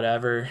 2000 and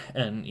whatever,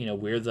 and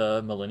we're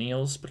the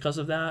millennials because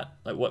of that.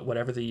 Like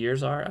whatever the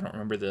years are, I don't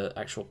remember the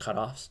actual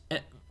cutoffs.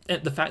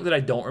 And the fact that I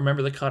don't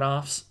remember the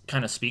cutoffs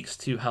kind of speaks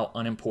to how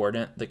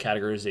unimportant the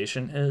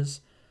categorization is.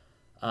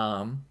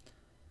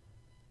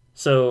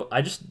 So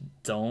I just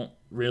don't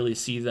really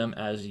see them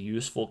as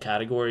useful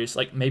categories.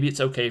 Like, maybe it's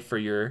okay for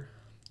your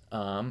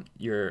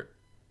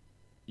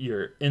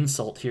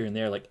insult here and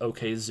there, like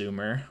okay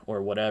Zoomer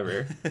or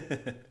whatever.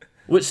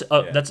 Which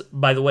that's,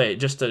 by the way,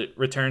 just to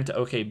return to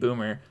okay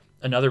Boomer.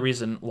 Another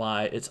reason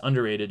why it's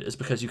underrated is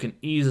because you can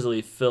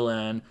easily fill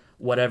in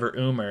whatever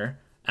Oomer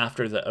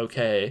after the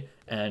okay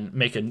and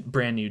make a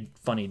brand new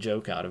funny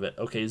joke out of it.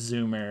 Okay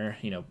Zoomer,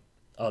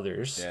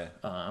 others. Yeah,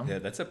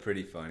 that's a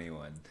pretty funny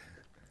one.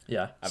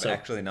 Yeah. I've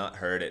actually not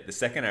heard it. The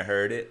second I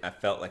heard it, I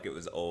felt like it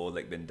was old,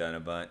 like been done a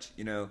bunch,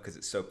 because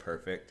it's so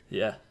perfect.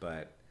 Yeah.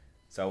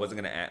 So I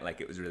wasn't going to act like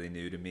it was really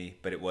new to me,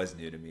 but it was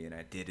new to me, and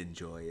I did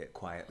enjoy it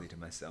quietly to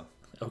myself.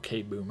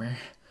 Okay, Boomer.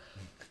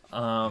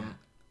 What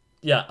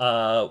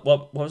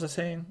was I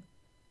saying?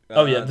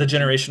 The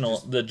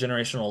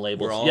generational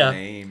labels. We're all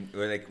named.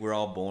 We're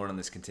all born on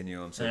this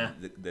continuum, so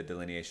the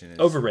delineation is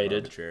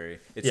overrated. Arbitrary.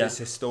 It's this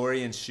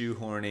historian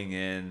shoehorning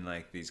in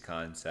like these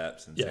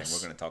concepts and saying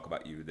we're going to talk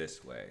about you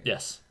this way.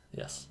 Yes.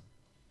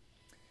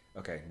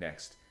 Okay,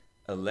 next,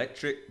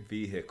 electric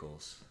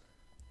vehicles.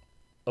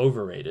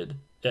 Overrated.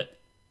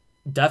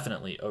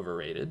 Definitely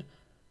overrated.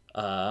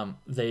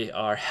 They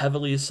are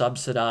heavily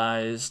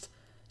subsidized,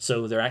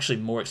 so they're actually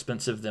more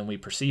expensive than we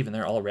perceive, and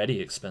they're already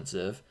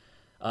expensive.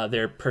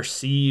 Their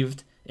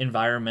perceived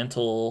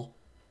environmental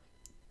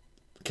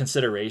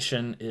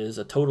consideration is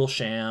a total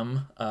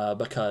sham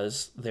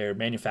because their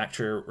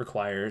manufacture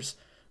requires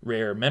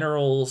rare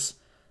minerals,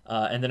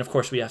 and then of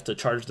course we have to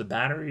charge the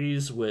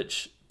batteries,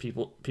 which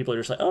people are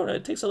just like, oh,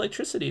 it takes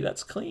electricity,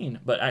 that's clean,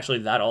 but actually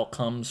that all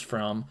comes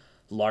from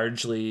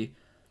largely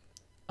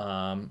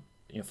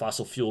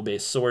fossil fuel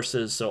based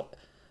sources. So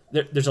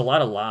there's a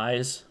lot of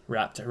lies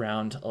wrapped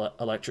around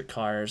electric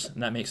cars,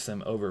 and that makes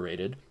them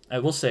overrated. I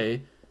will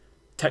say,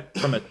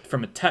 from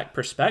a tech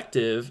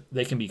perspective,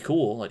 they can be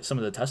cool. Like, some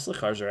of the Tesla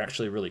cars are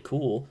actually really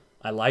cool.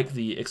 I like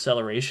the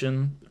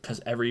acceleration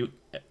because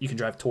you can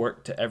drive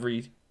torque to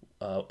every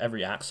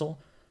axle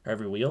or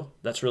every wheel.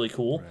 That's really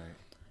cool. Right.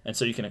 and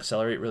so you can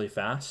accelerate really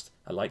fast.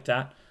 I like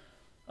that.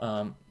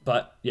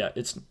 But yeah,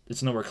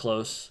 it's nowhere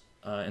close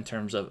in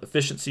terms of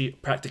efficiency,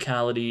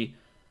 practicality,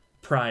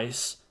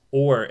 price,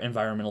 or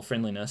environmental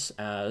friendliness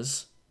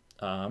as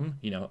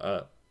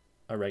a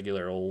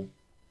regular old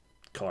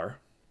car.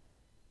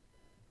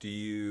 Do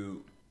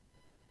you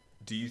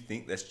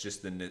think that's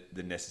just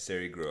the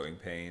necessary growing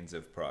pains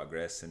of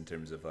progress in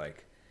terms of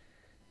like,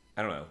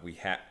 I don't know,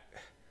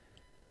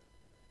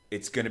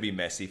 it's going to be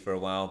messy for a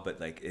while, but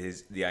like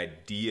is the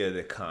idea,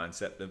 the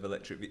concept of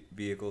electric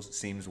vehicles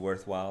seems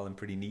worthwhile and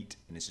pretty neat,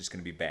 and it's just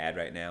going to be bad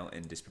right now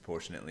and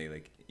disproportionately,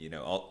 like,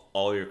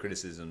 all your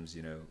criticisms,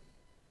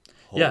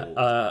 hold,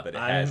 but it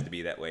has to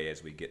be that way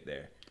as we get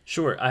there.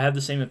 Sure, I have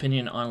the same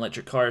opinion on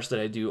electric cars that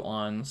I do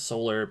on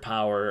solar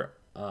power,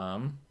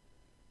 in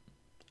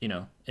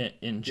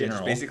general. Yeah,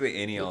 just basically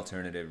any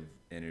alternative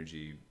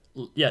energy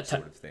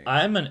sort of thing.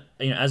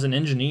 As an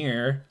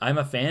engineer, I'm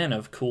a fan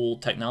of cool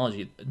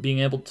technology. Being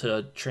able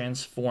to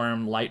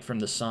transform light from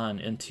the sun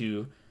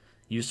into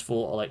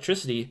useful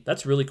electricity,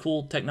 that's really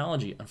cool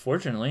technology.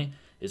 Unfortunately,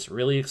 it's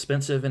really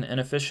expensive and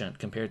inefficient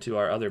compared to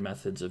our other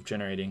methods of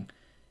generating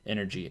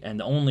energy.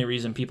 And the only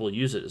reason people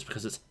use it is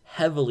because it's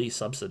heavily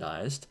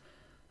subsidized.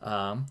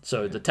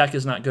 So the tech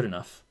is not good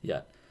enough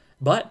yet.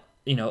 But,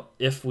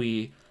 if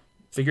we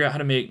figure out how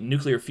to make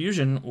nuclear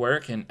fusion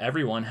work and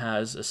everyone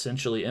has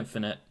essentially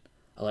infinite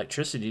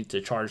electricity to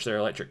charge their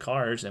electric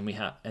cars, and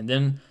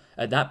then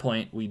at that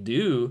point we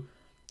do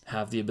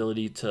have the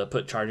ability to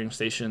put charging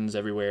stations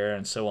everywhere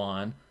and so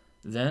on,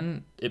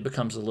 then it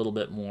becomes a little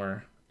bit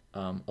more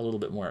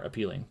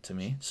appealing to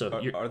me. So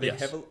are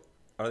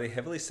they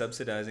heavily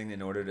subsidizing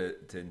in order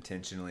to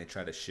intentionally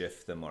try to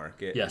shift the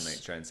market? Yes. And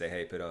like try and say,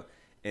 hey,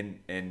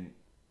 and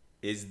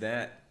is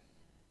that's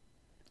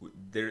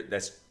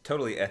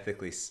totally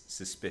ethically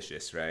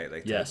suspicious, right?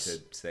 Like yes. to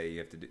say you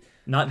have to do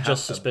not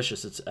just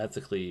suspicious, it's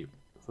ethically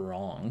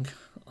wrong.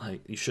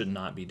 Like you should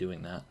not be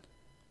doing that.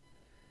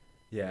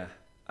 Yeah,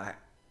 I'd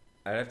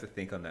have to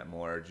think on that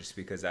more, just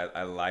because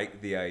I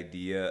like the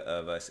idea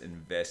of us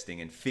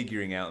investing and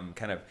figuring out, and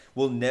kind of,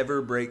 we'll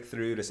never break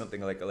through to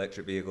something like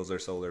electric vehicles or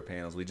solar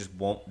panels. We just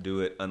won't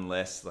do it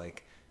unless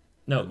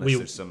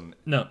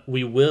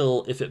we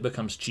will if it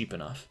becomes cheap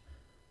enough.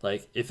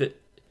 Like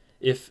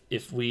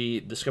if we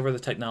discover the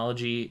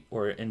technology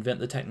or invent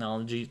the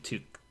technology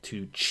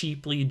to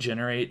cheaply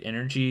generate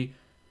energy,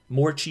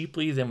 more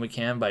cheaply than we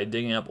can by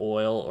digging up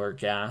oil or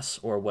gas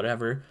or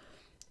whatever,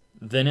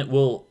 then it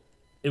will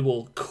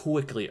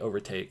quickly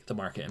overtake the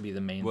market and be the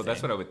main thing. Well,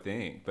 that's what I would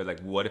think. But like,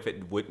 what if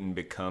it wouldn't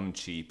become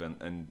cheap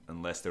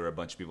unless there were a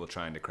bunch of people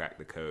trying to crack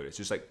the code? It's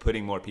just like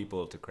putting more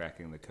people to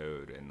cracking the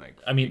code and like.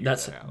 I mean,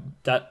 that's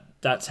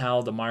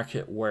how the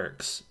market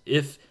works.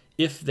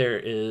 If there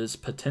is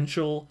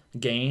potential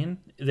gain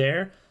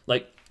there,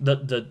 like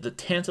the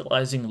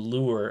tantalizing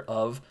lure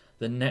of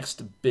the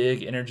next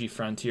big energy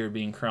frontier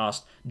being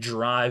crossed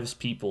drives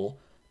people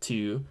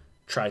to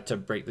try to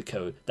break the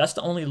code. That's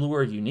the only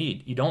lure you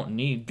need. You don't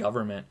need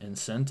government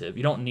incentive.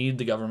 You don't need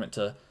the government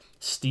to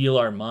steal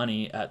our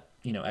money at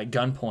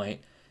gunpoint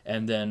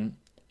and then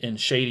in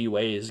shady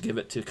ways give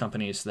it to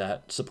companies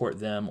that support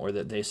them or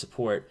that they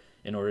support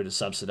in order to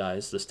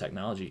subsidize this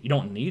technology. You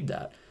don't need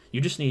that.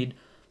 You just need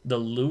the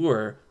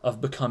lure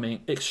of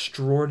becoming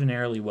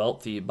extraordinarily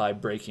wealthy by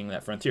breaking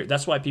that frontier.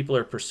 That's why people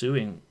are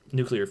pursuing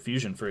nuclear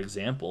fusion, for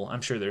example.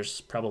 I'm sure there's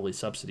probably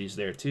subsidies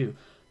there too,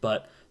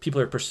 but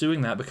people are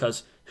pursuing that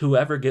because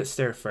whoever gets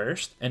there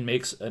first and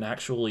makes an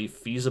actually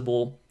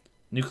feasible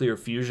nuclear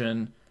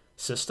fusion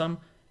system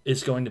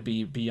is going to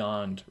be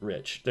beyond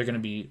rich. They're going to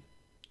be.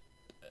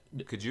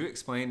 Could you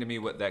explain to me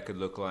what that could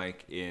look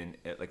like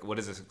what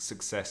is a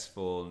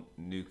successful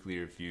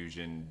nuclear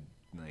fusion?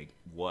 Like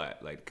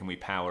what? Like, can we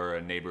power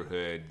a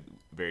neighborhood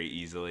very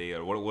easily,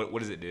 or what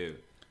does it do?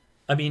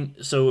 I mean,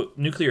 so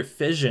nuclear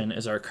fission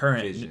is our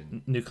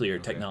current nuclear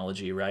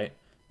technology, right?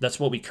 That's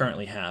what we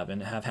currently have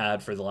and have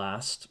had for the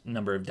last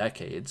number of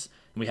decades.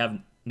 We have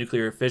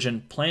nuclear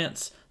fission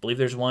plants. I believe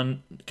there's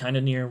one kind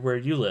of near where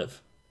you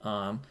live,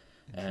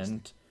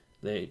 and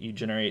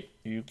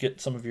you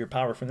get some of your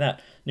power from that.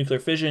 Nuclear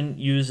fission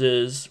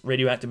uses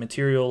radioactive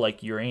material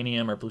like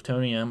uranium or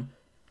plutonium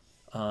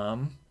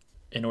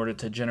in order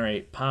to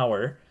generate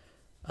power,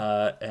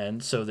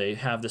 and so they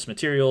have this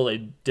material.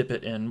 They dip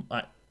it in.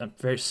 I'm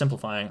very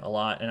simplifying a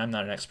lot, and I'm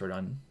not an expert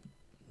on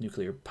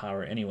nuclear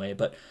power anyway,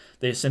 but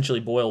they essentially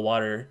boil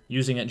water,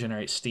 using it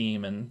generate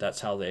steam, and that's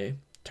how they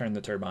turn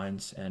the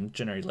turbines and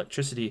generate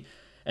electricity.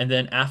 And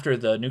then after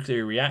the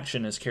nuclear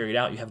reaction is carried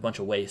out, you have a bunch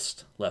of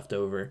waste left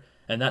over,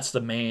 and that's the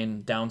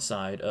main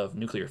downside of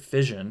nuclear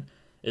fission,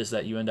 is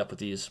that you end up with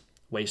these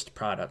waste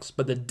products.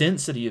 But the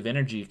density of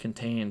energy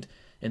contained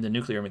in the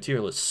nuclear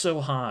material is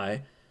so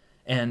high,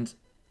 and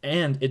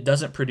it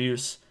doesn't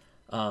produce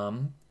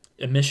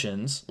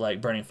emissions like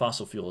burning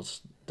fossil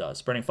fuels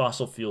does. Burning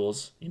fossil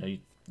fuels,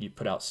 you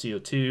put out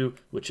CO2,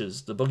 which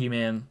is the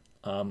boogeyman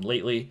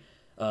lately,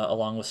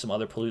 along with some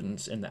other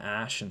pollutants in the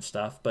ash and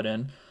stuff. But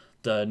in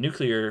the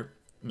nuclear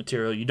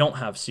material, you don't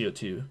have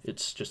CO2.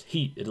 It's just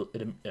heat.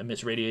 It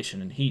emits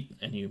radiation and heat,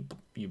 and you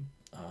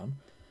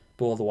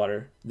boil the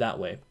water that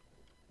way.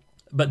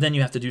 But then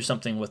you have to do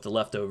something with the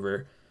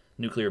leftover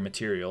nuclear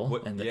material.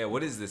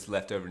 What is this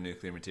leftover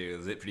nuclear material?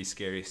 Is it pretty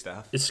scary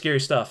stuff? It's scary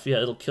stuff.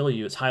 Yeah, it'll kill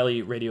you. It's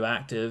highly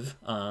radioactive,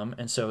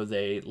 and so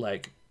they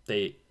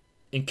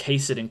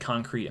encase it in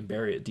concrete and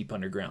bury it deep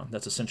underground.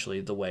 That's essentially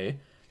the way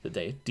that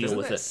they deal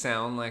with it. Doesn't that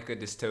sound like a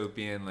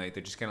dystopian? Like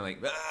they're just kind of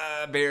like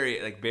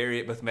bury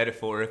it, both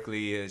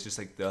metaphorically. It's just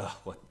like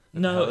what?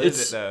 No, the hell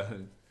is it though?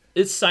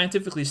 It's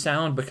scientifically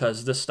sound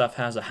because this stuff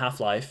has a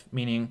half-life,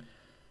 meaning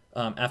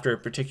after a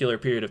particular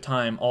period of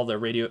time, all the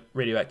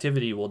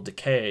radioactivity will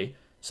decay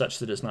such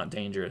that it's not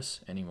dangerous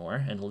anymore,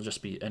 and it'll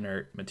just be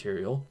inert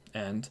material.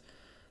 And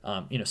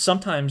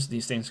sometimes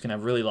these things can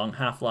have really long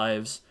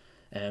half-lives,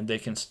 and they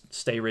can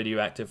stay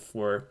radioactive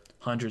for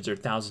hundreds or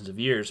thousands of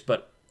years.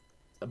 But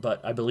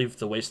I believe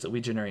the waste that we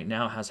generate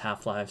now has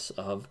half-lives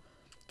of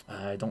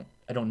I don't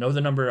know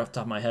the number off the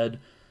top of my head.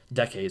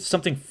 Decades,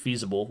 something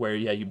feasible where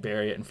you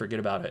bury it and forget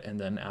about it, and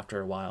then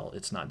after a while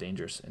it's not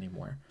dangerous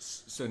anymore.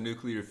 So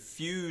nuclear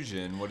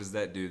fusion, what does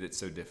that do that's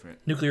so different?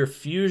 Nuclear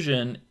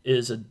fusion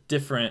is a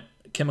different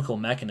chemical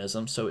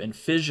mechanism. So in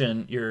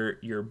fission,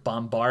 you're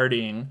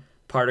bombarding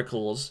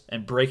particles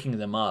and breaking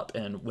them up,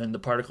 and when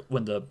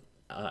the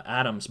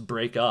atoms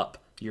break up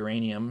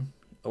uranium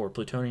or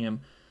plutonium,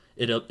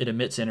 it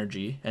emits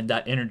energy, and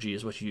that energy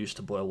is what you use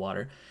to boil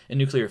water. In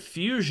nuclear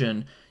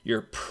fusion,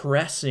 you're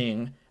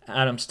pressing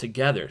atoms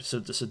together, so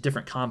it's a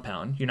different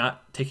compound. You're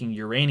not taking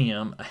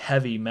uranium, a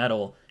heavy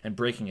metal, and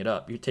breaking it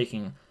up. You're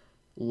taking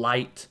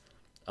light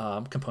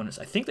components.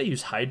 I think they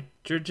use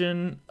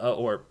hydrogen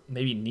or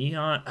maybe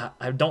neon.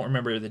 I don't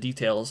remember the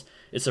details.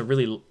 It's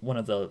one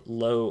of the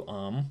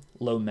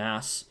low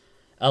mass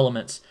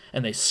elements,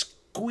 and they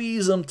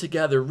squeeze them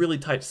together really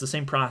tight. It's the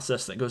same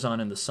process that goes on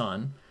in the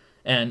sun,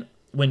 and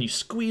when you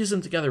squeeze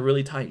them together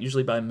really tight,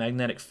 usually by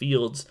magnetic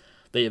fields,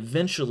 they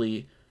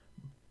eventually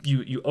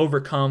you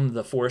overcome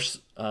the force,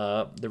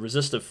 the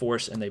resistive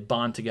force, and they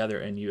bond together,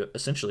 and you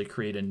essentially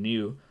create a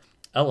new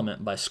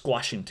element by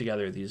squashing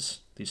together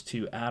these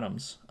two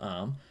atoms.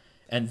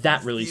 And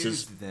that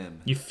releases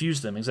you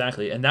fuse them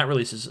exactly, and that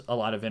releases a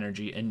lot of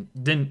energy. And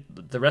then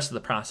the rest of the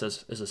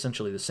process is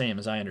essentially the same,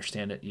 as I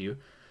understand it. You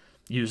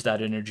would use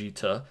that energy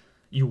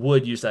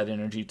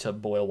to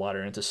boil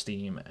water into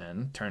steam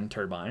and turn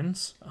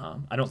turbines.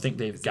 I don't think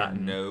they've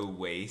gotten no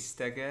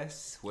waste. I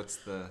guess what's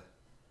the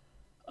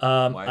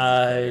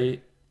I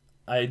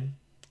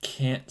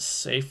can't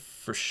say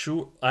for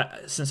sure.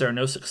 Since there are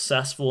no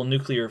successful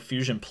nuclear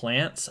fusion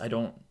plants, I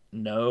don't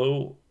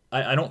know.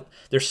 I don't.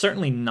 There's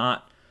certainly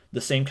not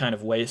the same kind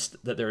of waste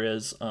that there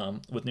is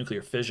with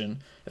nuclear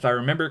fission. If I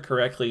remember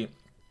correctly,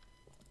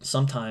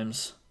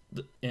 sometimes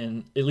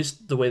in at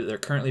least the way that they're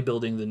currently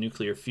building the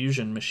nuclear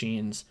fusion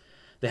machines,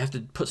 they have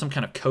to put some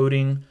kind of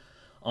coating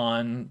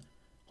on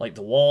like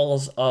the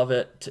walls of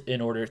it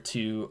in order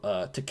to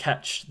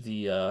catch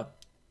the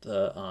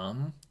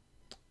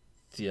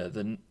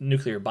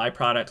nuclear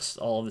byproducts,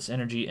 all of this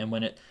energy, and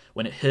when it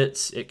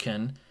hits, it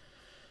can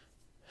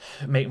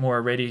make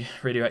more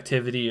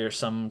radioactivity or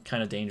some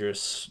kind of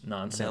dangerous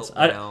nonsense.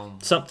 I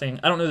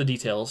don't know the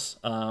details.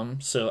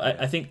 So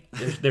I think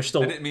they're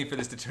still. I didn't mean for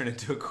this to turn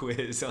into a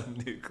quiz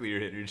on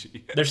nuclear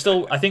energy. I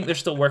think they're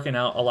still working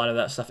out a lot of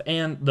that stuff,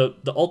 and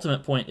the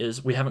ultimate point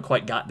is we haven't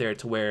quite got there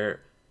to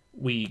where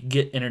we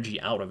get energy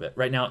out of it.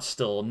 Right now, it's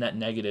still net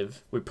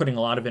negative. We're putting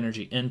a lot of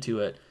energy into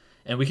it.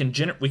 And we can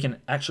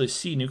actually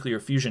see nuclear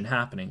fusion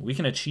happening. We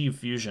can achieve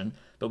fusion,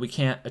 but we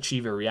can't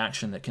achieve a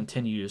reaction that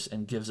continues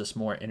and gives us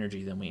more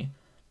energy than we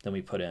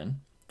put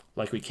in,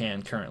 like we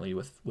can currently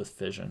with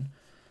fission.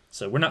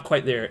 So we're not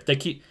quite there.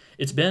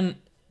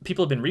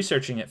 People have been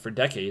researching it for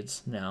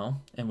decades now,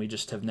 and we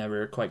just have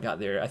never quite got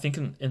there. I think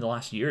in the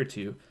last year or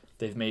two,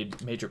 they've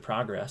made major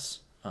progress.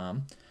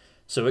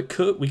 So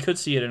we could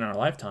see it in our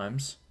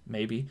lifetimes,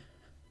 maybe.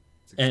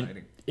 It's exciting.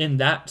 And in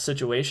that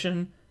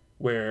situation,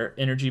 where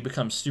energy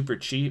becomes super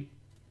cheap,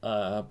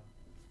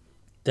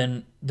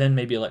 then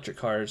maybe electric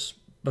cars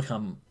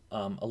become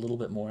a little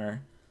bit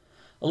more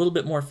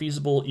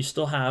feasible. You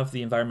still have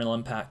the environmental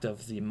impact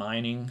of the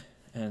mining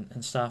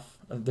and stuff.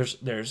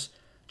 There's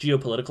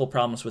geopolitical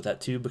problems with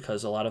that too,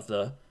 because a lot of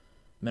the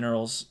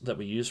minerals that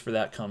we use for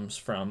that comes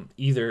from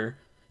either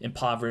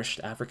impoverished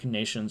African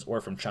nations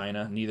or from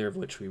China, neither of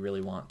which we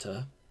really want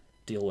to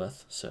deal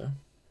with. So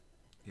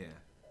yeah.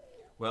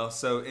 Well,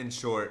 so in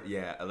short,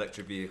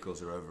 electric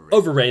vehicles are overrated.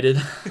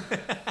 Overrated.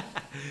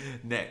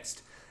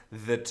 Next,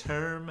 the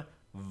term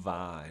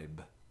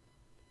vibe.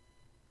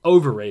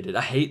 Overrated.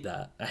 I hate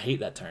that. I hate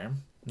that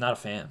term. Not a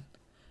fan.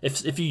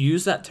 If you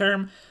use that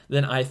term,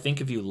 then I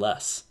think of you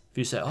less. If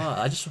you say,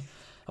 I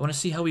want to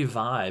see how we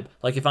vibe.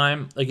 Like if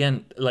I'm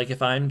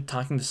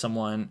talking to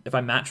someone, if I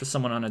match with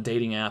someone on a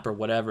dating app or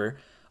whatever,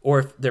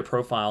 or if their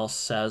profile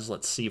says,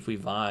 let's see if we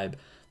vibe,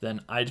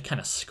 then I'd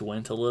kind of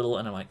squint a little,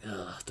 and I'm like,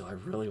 ugh, do I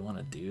really want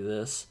to do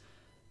this?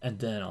 And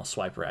then I'll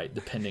swipe right,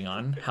 depending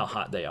on how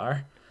hot they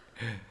are.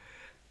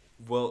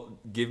 Well,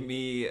 give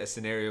me a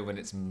scenario when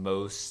it's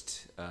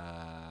most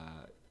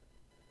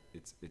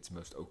it's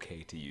most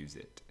okay to use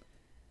it.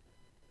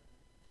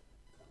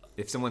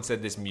 If someone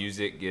said this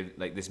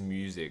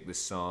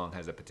song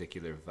has a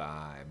particular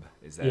vibe,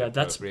 is that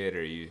that's appropriate? Or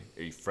are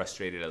you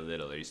frustrated a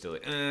little? Are you still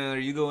like, are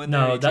you going there?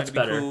 no, Are you that's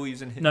trying to be better. cool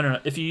using No.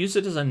 If you use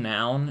it as a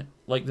noun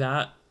like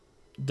that,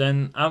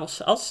 then I'll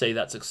say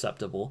that's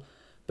acceptable.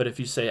 But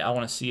if you say I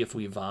want to see if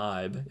we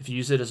vibe, if you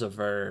use it as a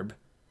verb,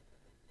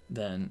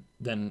 then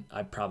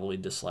I probably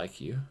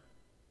dislike you.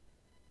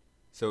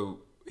 So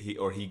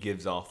he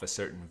gives off a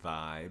certain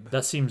vibe.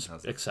 That seems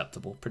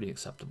acceptable, pretty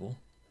acceptable.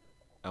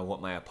 I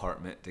want my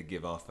apartment to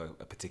give off a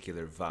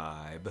particular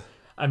vibe.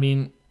 I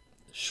mean,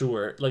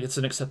 sure, like it's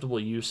an acceptable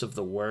use of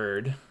the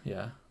word.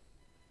 Yeah.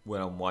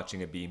 When I'm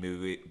watching a B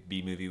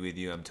movie with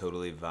you, I'm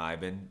totally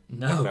vibing.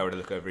 No. If I were to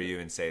look over you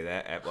and say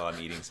that while I'm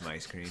eating some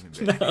ice cream, and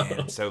be like, man,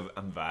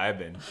 I'm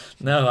vibing.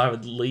 No, I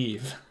would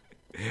leave.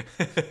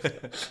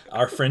 I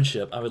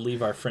would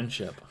leave our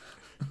friendship.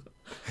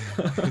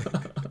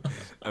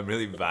 I'm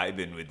really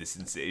vibing with the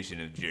sensation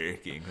of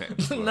jerking right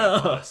before No.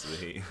 I fall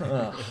asleep.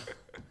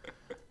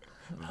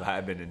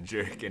 Vibing and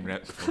jerking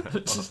right before I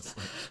fall asleep.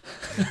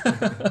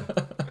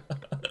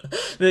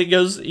 It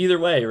goes either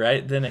way,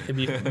 right? Then it could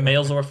be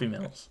males or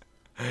females.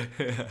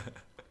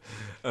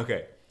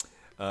 Okay.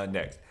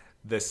 Next.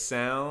 The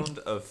sound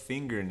of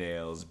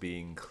fingernails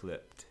being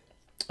clipped.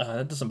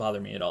 That doesn't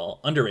bother me at all.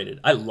 Underrated.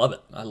 I love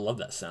it. I love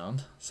that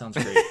sound. Sounds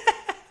great.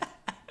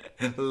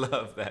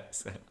 Love that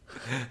sound.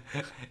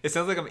 It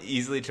sounds like I'm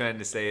easily trying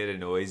to say it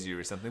annoys you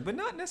or something, but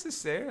not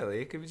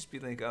necessarily. It could just be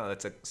like, oh,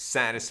 that's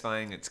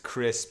satisfying. It's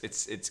crisp.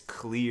 It's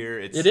clear.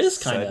 It is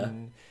kind of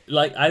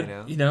like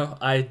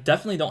I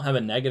definitely don't have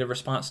a negative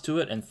response to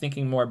it. And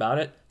thinking more about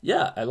it,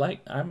 yeah,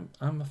 I'm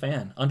a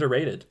fan.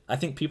 Underrated. I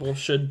think people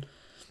should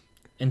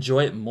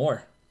enjoy it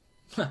more.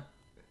 All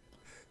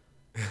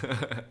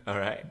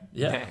right.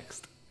 Yeah.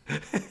 Next.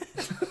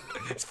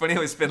 It's funny how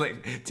we spend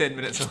like 10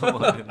 minutes on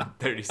one and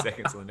 30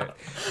 seconds on the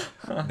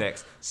next.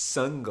 Next,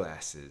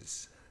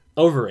 sunglasses.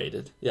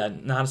 Overrated. Yeah,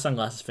 not a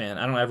sunglasses fan.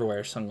 I don't ever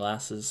wear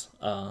sunglasses.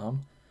 I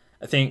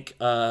think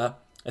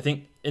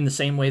in the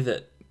same way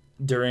that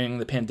during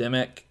the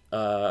pandemic,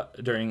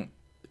 during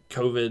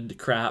COVID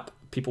crap,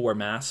 people wear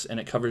masks and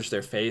it covers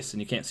their face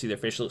and you can't see their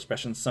facial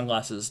expressions.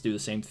 Sunglasses do the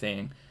same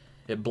thing.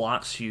 It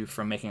blocks you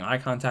from making eye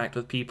contact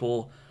with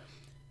people.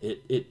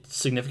 It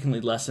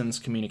significantly lessens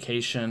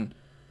communication.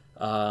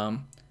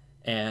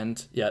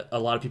 And yeah, a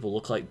lot of people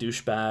look like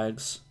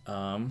douchebags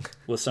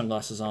with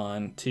sunglasses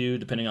on too,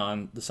 depending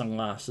on the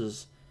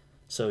sunglasses.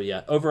 So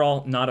yeah,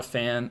 overall, not a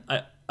fan.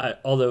 I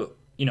although,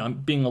 I'm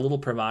being a little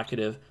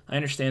provocative, I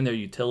understand their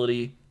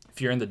utility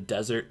if you're in the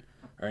desert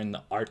or in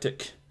the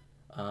Arctic,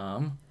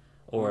 or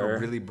a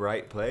really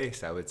bright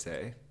place, I would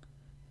say.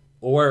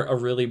 Or a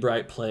really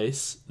bright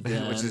place.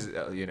 Then, which is,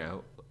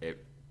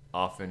 it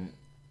often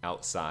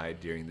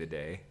outside during the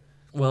day.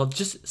 Well,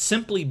 just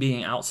simply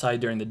being outside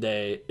during the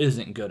day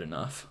isn't good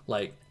enough.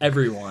 Like,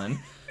 everyone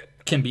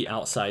can be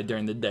outside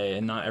during the day,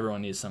 and not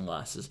everyone needs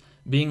sunglasses.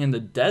 Being in the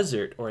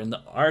desert or in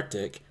the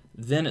Arctic,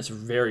 then it's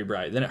very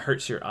bright. Then it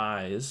hurts your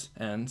eyes.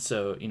 And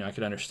so, I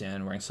could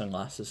understand wearing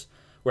sunglasses.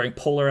 Wearing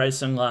polarized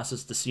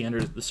sunglasses to see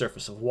under the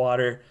surface of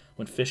water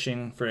when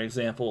fishing, for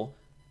example.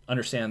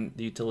 Understand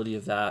the utility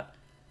of that.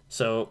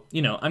 So,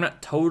 I'm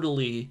not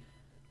totally...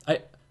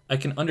 I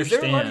can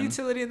understand. Is there a lot of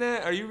utility in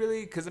that? Are you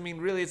really? Because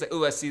really, it's like,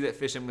 oh, I see that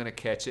fish, I'm gonna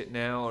catch it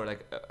now, or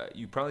like,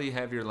 you probably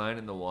have your line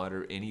in the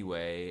water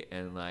anyway,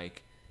 and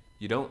like,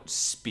 you don't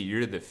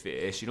spear the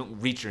fish, you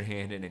don't reach your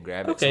hand in and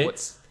grab it. Okay. So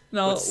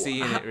what's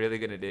seeing it really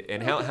gonna do?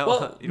 And how?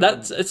 Well,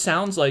 it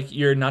sounds like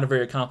you're not a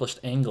very accomplished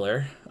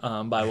angler,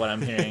 by what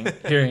I'm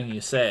hearing you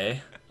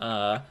say.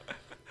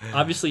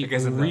 Obviously,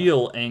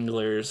 real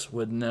anglers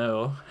would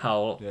know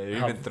how... Yeah, you're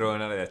even throwing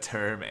out the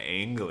term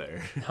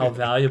angler. how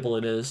valuable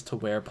it is to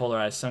wear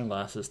polarized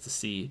sunglasses to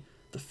see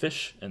the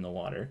fish in the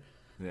water.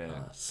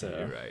 Yeah,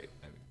 you're right.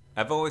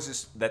 I've always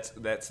just...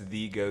 That's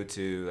the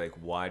go-to, like,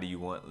 why do you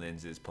want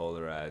lenses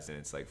polarized? And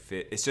it's like,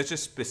 fit. It's such a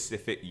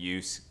specific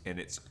use, and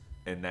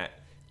that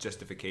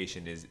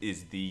justification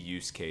is the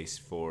use case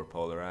for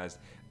polarized.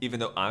 Even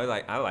though I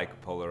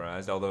like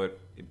polarized, although it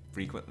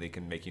frequently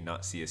can make you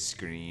not see a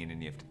screen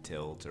and you have to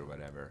tilt or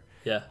whatever.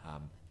 Yeah.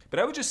 But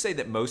I would just say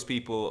that most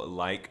people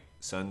like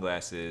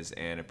sunglasses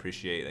and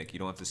appreciate, like, you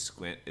don't have to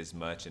squint as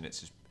much and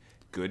it's just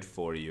good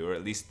for you, or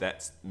at least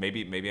that's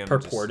maybe I'm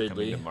purportedly just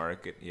coming to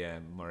market. Yeah,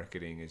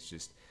 marketing is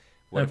just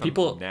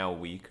people I'm now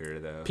weaker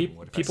though.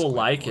 People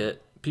like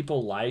it.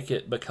 People like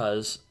it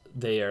because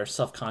they are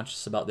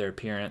self-conscious about their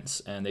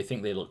appearance and they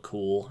think they look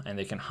cool and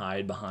they can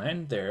hide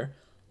behind their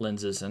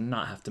lenses and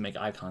not have to make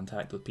eye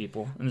contact with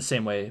people in the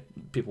same way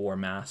people wear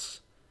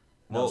masks.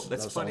 That's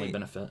funny. funny. The only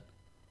benefit.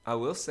 I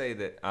will say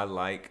that I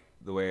like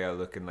the way I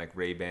look in like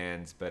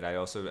Ray-Bans, but I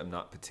also am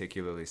not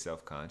particularly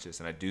self-conscious,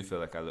 and I do feel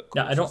like I look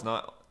cool. Yeah,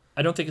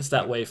 I don't think it's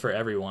that way for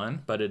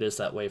everyone, but it is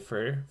that way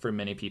for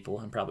many people,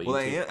 and probably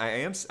you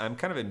too. I'm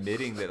kind of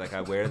admitting that, like,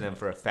 I wear them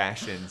for a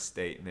fashion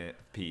statement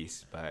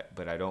piece,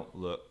 but I don't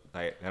look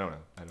I don't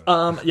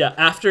know. Yeah,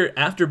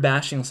 after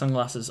bashing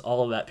sunglasses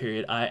all of that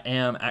period, I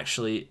am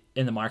actually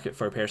in the market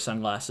for a pair of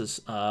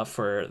sunglasses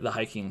for the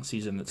hiking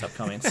season that's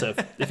upcoming. So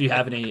if you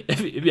have any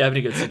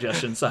good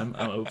suggestions, I'm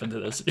open to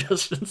those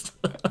suggestions.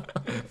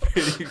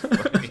 Pretty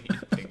funny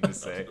thing to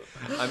say.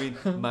 I mean,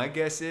 my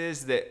guess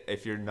is that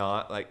if you're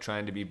not like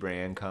trying to be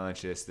brand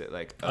conscious, that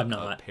like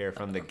a pair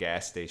from the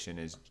gas station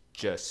is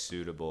just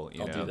suitable.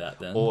 I'll do that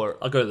then. Or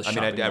I'll go to the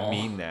shopping mall. I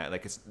mean that.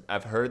 Like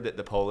I've heard that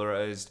the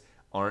polarized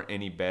aren't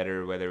any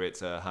better, whether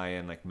it's a high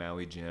end like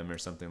Maui Gym or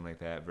something like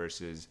that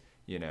versus.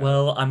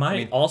 Well, I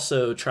might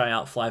also try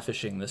out fly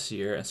fishing this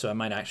year, and so I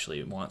might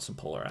actually want some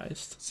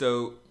polarized.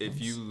 So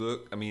if you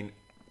look, I mean,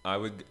 I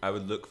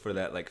would look for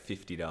that like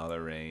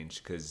 $50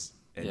 range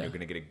you're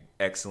gonna get an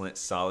excellent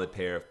solid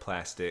pair of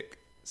plastic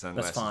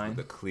sunglasses with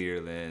a clear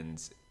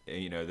lens.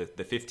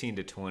 The 15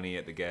 to 20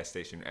 at the gas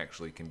station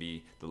actually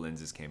the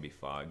lenses can be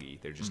foggy.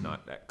 They're just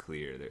not that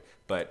clear.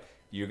 But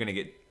you're gonna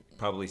get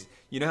probably,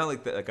 how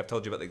like I've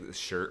told you about like the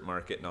shirt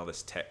market and all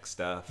this tech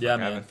stuff. Yeah,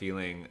 man. I have a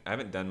feeling I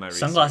haven't done my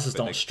research. Sunglasses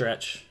don't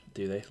stretch,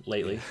 do they?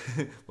 Lately.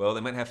 Well, they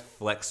might have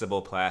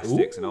flexible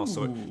plastics and all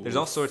sorts. There's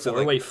all sorts of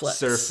like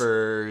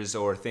surfers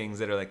or things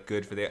that are like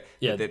good for the.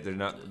 Yeah, they're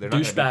not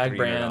douchebag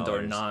brand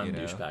or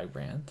non-douchebag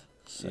brand.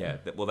 So. Yeah,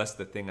 well, that's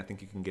the thing. I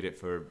think you can get it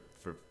for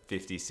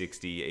 50,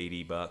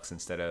 60, $80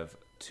 instead of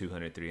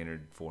 $200, $300,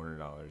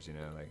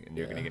 $400. And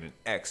you're gonna get an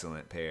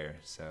excellent pair.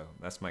 So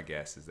that's my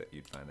guess is that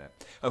you'd find that.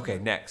 Okay,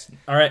 next.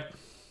 All right.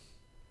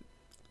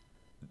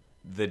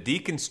 The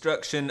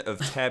deconstruction of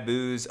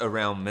taboos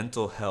around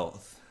mental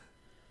health,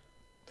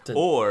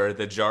 or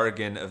the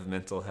jargon of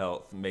mental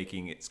health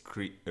making its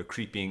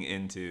creeping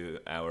into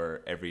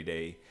our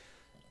everyday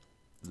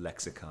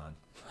lexicon.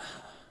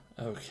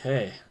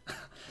 Okay.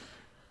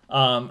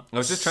 I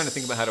was just trying to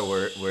think about how to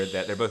word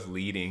that. They're both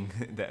leading.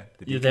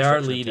 They are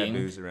leading.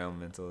 Taboos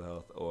around mental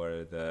health,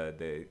 or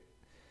the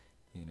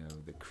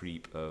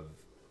creep of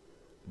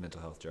mental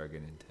health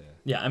jargon into.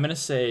 Yeah, I'm gonna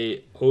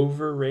say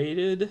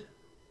overrated.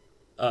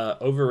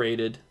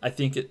 Overrated. I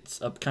think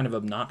it's kind of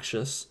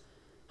obnoxious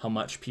how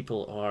much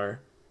people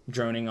are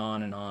droning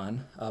on and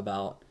on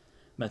about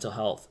mental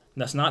health.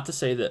 And that's not to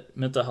say that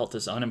mental health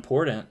is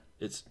unimportant.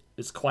 It's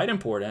quite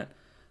important,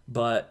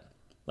 but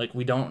like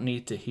we don't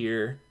need to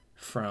hear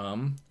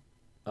from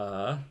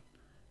a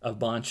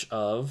bunch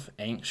of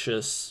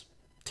anxious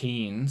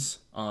teens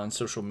on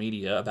social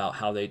media about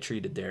how they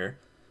treated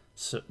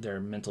their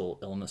mental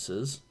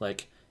illnesses.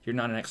 Like, you're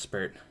not an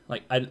expert.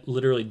 Like, I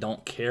literally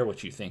don't care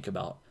what you think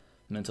about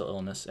mental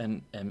illness,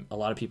 and a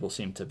lot of people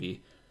seem to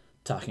be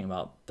talking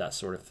about that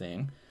sort of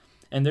thing,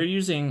 and they're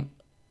using.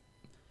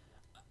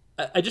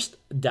 I just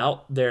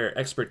doubt their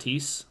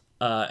expertise.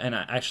 And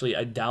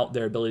I doubt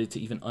their ability to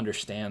even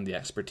understand the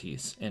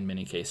expertise in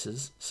many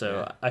cases.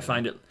 So I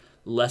find it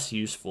less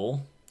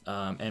useful,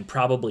 and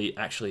probably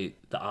actually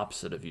the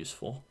opposite of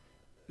useful.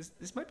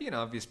 This might be an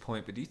obvious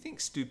point, but do you think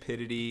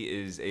stupidity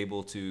is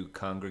able to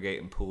congregate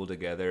and pull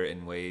together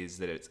in ways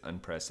that it's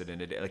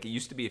unprecedented? Like, it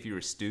used to be if you were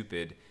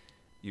stupid,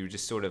 you were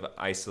just sort of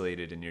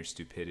isolated in your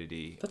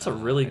stupidity. That's a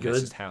really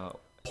good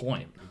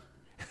point.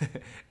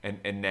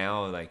 And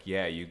now, like,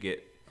 you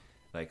get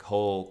like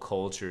whole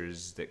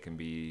cultures that can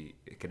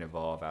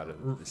evolve out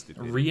of the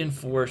stupidity.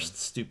 Reinforced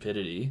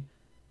stupidity.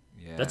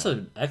 Yeah, that's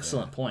an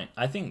excellent point.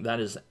 I think that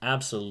is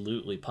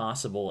absolutely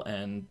possible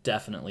and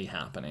definitely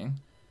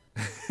happening.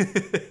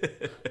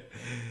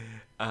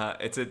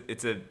 It's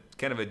a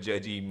kind of a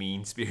judgy,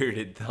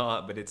 mean-spirited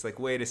thought, but it's like,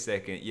 wait a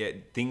second,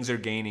 things are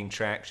gaining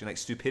traction. Like,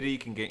 stupidity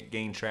can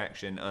gain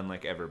traction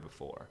unlike ever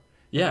before.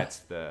 Yeah,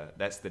 and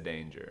that's the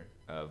danger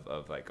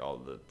of like all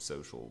the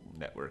social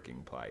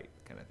networking plight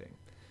kind of thing.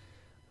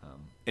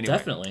 Anyway,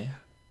 definitely.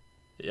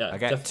 Yeah, I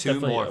got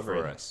two more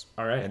for us.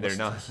 All right, and let's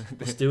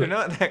do it. They're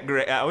not that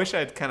great. I wish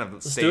I'd kind of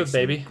let's do it,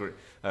 baby.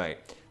 All right,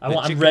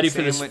 I'm ready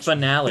for this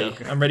finale.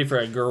 Okay. I'm ready for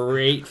a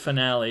great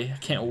finale. I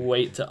can't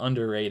wait to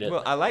underrate it.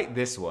 Well, I like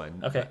this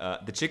one. Okay,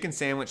 the chicken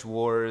sandwich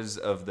wars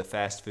of the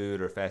fast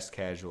food or fast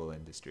casual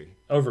industry.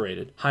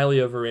 Overrated,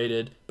 highly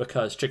overrated,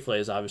 because Chick-fil-A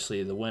is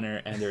obviously the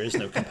winner and there is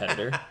no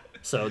competitor.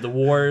 So the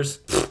wars,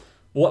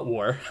 what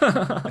war?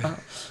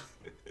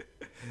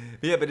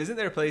 Yeah, but isn't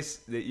there a place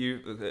that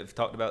you have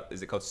talked about?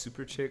 Is it called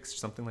Super Chicks or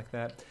something like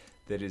that?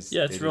 That is,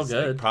 it's real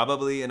good. Like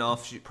probably an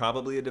offshoot,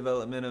 probably a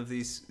development of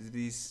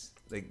these.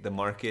 Like, the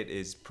market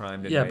is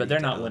primed. And but they're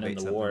not winning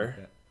the war.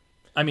 Like,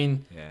 I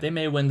mean, they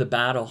may win the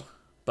battle,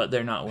 but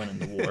they're not winning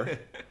the war.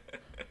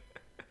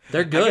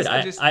 They're good.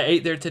 I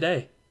ate there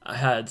today. I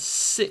had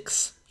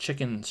 6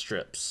 chicken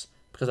strips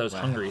because I was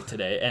hungry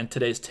today, and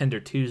today's Tender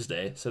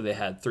Tuesday, so they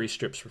had 3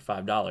 strips for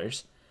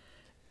 $5,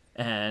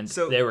 and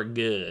they were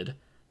good.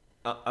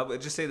 I would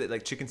just say that,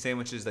 like, chicken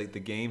sandwiches, like, the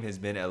game has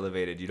been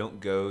elevated. You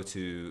don't go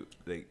to,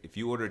 like, if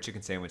you order a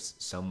chicken sandwich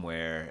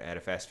somewhere at a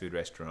fast food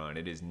restaurant,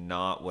 it is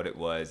not what it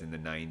was in the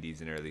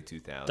 90s and early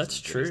 2000s. That's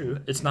true.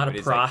 It's not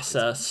a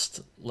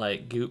processed,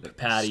 like goop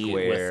patty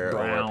with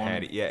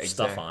brown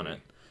stuff on it.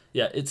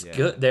 Yeah, it's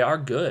good. They are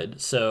good.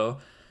 So,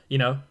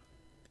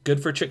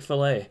 good for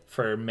Chick-fil-A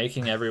for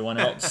making everyone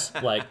else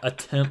like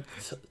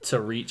attempt to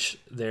reach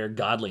their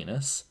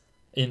godliness.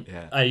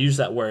 I use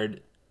that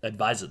word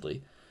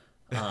advisedly.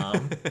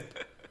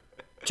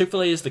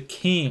 Chick-fil-A is the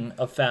king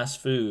of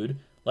fast food.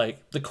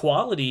 Like the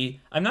quality,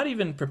 I'm not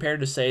even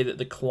prepared to say that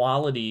the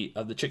quality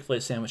of the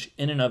Chick-fil-A sandwich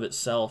in and of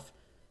itself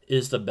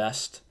is the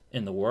best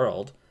in the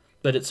world,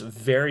 but it's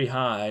very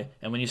high.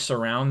 And when you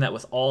surround that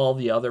with all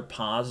the other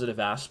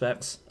positive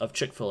aspects of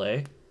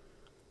Chick-fil-A,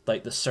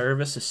 like the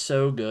service is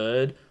so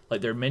good.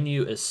 Like their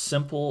menu is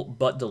simple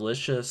but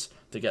delicious.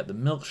 They got the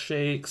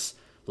milkshakes.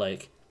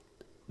 Like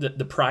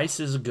the price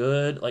is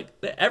good. Like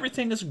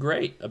everything is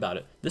great about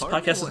it. This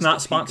podcast is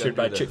not sponsored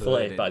by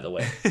Chick-fil-A, by the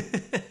way.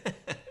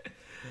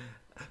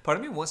 Part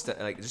of me wants to,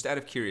 like, just out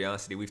of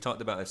curiosity, we've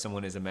talked about if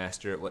someone is a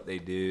master at what they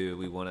do,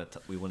 we want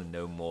to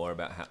know more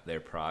about how their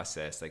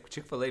process. Like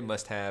Chick-fil-A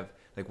must have,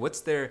 like,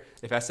 what's their,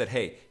 if I said,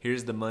 hey,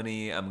 here's the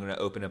money, I'm going to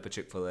open up a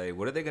Chick-fil-A,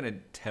 what are they going to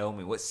tell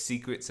me? What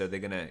secrets are they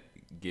going to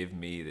give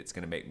me that's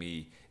going to make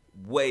me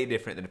way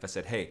different than if I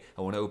said, hey,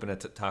 I want to open a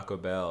Taco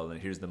Bell and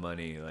here's the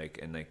money, like,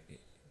 and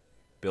like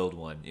build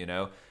one, you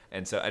know?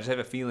 And so I just have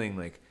a feeling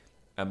like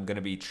I'm going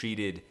to be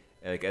treated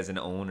like as an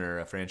owner,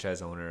 a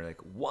franchise owner, like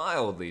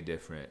wildly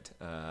different,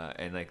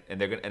 and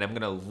I'm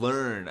gonna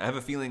learn. I have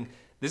a feeling.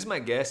 This is my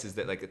guess is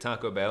that like a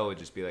Taco Bell would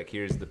just be like,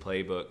 here's the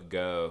playbook,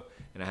 go.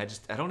 And I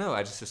don't know.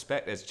 I just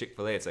suspect as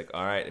Chick-fil-A, it's like,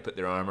 all right, they put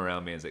their arm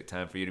around me. And it's like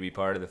time for you to be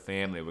part of the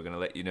family. We're gonna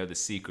let you know the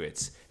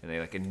secrets, and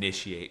they like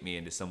initiate me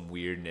into some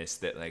weirdness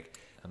that like.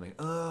 I'm like,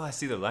 oh, I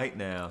see the light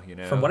now, you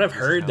know. From what I've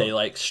heard, they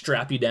like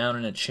strap you down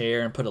in a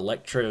chair and put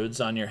electrodes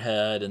on your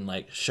head and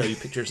like show you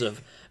pictures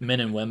of men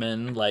and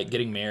women like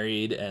getting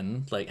married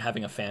and like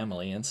having a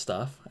family and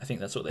stuff. I think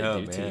that's what they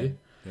do to you.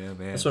 Yeah,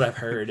 man. That's what I've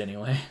heard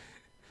anyway.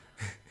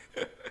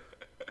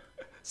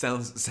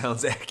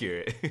 Sounds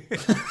accurate.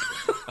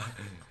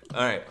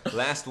 All right,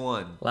 last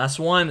one. Last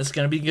one. It's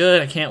gonna be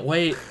good. I can't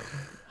wait.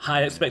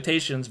 High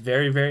expectations,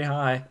 very very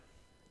high.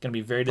 Gonna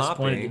be very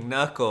disappointed. Popping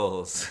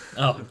knuckles.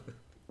 Oh.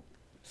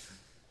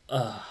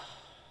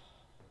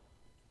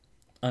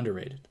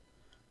 Underrated.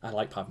 I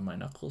like popping my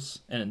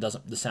knuckles, and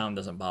the sound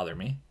doesn't bother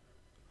me.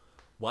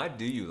 Why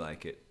do you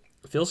like it?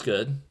 It feels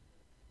good.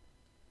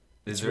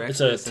 Is there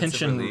it's actually a a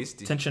sense of release?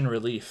 tension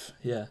relief.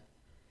 Yeah.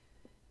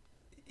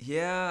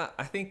 Yeah,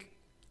 I think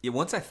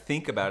once I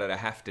think about it, I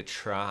have to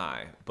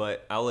try.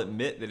 But I'll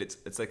admit that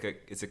it's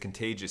like it's a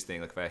contagious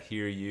thing. Like if I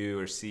hear you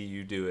or see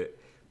you do it,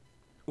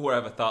 or I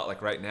have a thought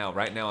like right now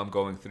I'm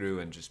going through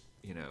and just,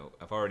 you know,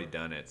 I've already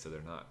done it, so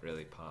they're not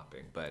really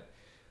popping. But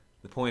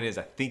the point is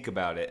I think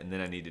about it and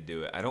then I need to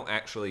do it. I don't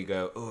actually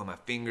go, oh, my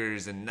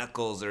fingers and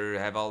knuckles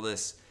have all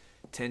this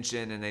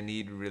tension and they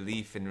need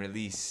relief and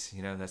release.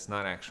 You know, that's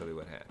not actually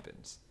what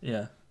happens.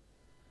 Yeah.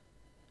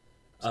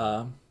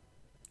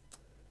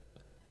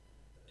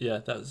 Yeah,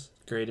 that was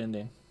a great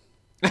ending.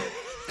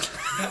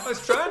 I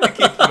was trying to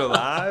keep it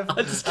alive.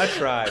 I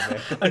tried, man.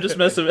 I'm just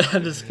messing with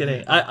I'm just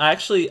kidding. I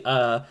actually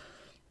I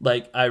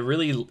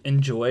really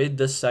enjoyed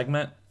this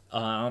segment.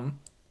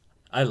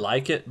 I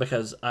like it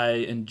because I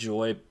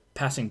enjoy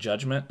passing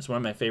judgment. It's one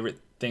of my favorite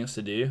things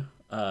to do.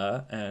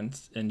 And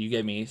you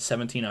gave me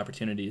 17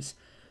 opportunities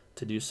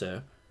to do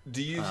so.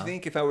 Do you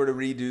think if I were to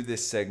redo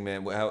this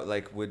segment, how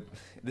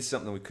this is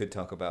something we could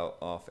talk about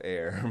off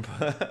air,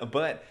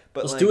 but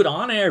let's do it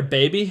on air,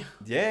 baby.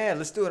 Yeah,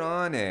 let's do it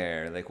on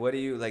air. Like, what do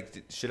you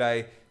like? Should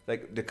I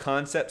like the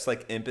concepts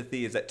like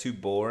empathy? Is that too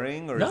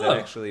boring, or is that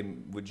actually?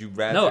 Would you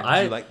rather? No,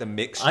 do you like the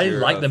mixture. I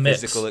like of the mix.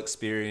 Physical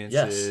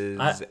experiences.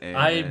 Yes,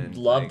 I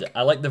loved it.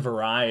 I like the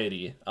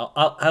variety.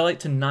 I like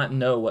to not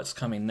know what's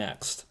coming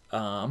next.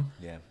 Yeah.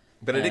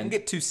 But I didn't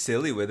get too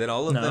silly with it.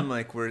 All of them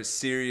were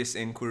serious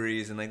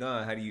inquiries and like,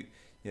 oh, how do you,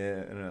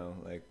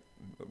 like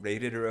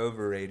rated or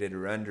overrated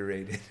or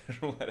underrated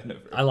or whatever.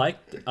 I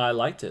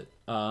liked it.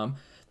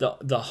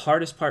 The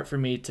hardest part for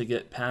me to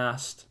get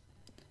past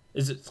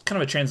is it's kind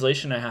of a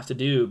translation I have to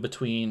do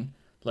between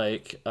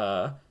but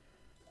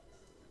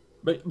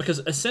because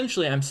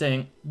essentially I'm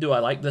saying, do I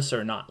like this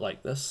or not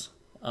like this?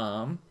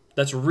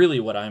 That's really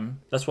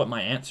that's what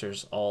my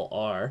answers all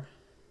are.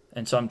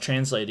 And so I'm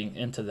translating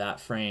into that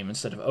frame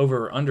instead of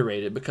over or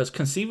underrated, because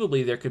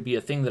conceivably there could be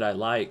a thing that I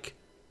like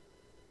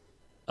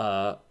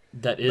that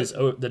is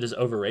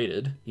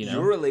overrated. You know,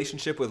 your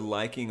relationship with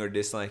liking or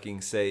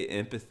disliking, say,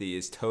 empathy,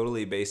 is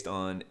totally based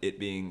on it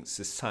being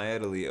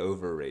societally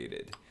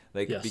overrated.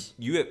 Like yes.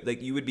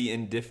 you would be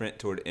indifferent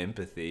toward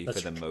empathy for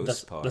the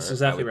most part. That's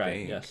exactly right.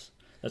 Think. Yes,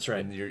 that's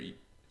right. And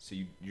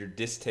your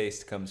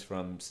distaste comes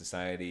from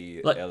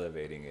society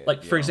elevating it.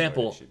 Like for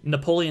example,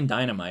 Napoleon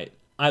Dynamite.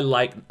 I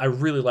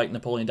really like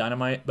Napoleon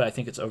Dynamite, but I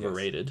think it's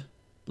overrated. Yes.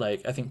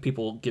 Like, I think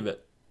people give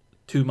it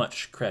too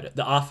much credit.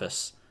 The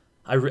Office.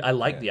 I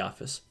like The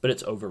Office, but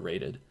it's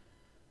overrated.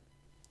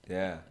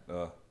 Yeah.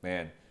 Oh,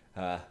 man.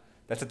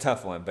 That's a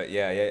tough one, but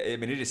yeah. I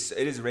mean, it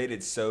is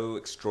rated so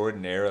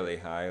extraordinarily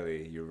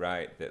highly. You're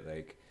right that,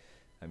 like,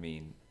 I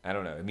mean, I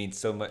don't know. It means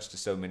so much to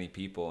so many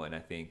people, and I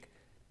think,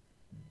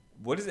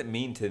 what does it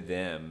mean to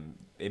them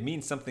it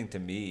means something to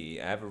me.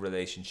 I have a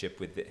relationship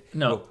with it.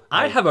 No,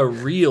 I have a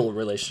real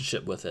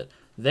relationship with it.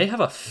 They have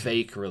a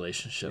fake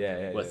relationship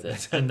with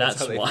it, and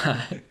that's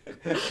why.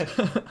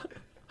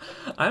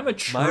 I'm a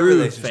true My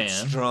relationship's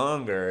fan.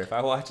 stronger if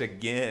I watch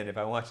again. If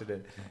I watch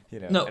it,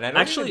 No, and I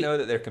don't actually, even know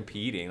that they're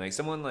competing. Like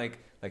someone like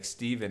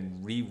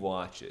Steven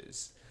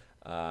rewatches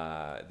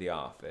The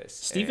Office.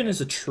 Steven is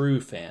a true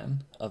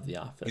fan of The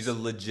Office. He's a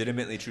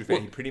legitimately true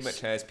fan. He pretty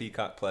much has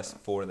Peacock Plus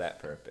for that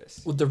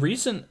purpose. Well, the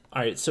reason,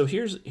 all right, so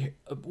here's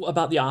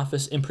about The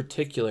Office in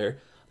particular.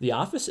 The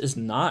Office is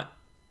not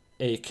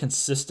a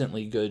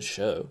consistently good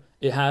show.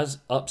 It has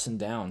ups and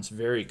downs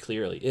very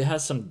clearly. It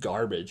has some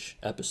garbage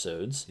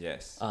episodes.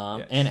 Yes.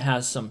 And it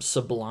has some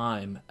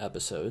sublime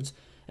episodes.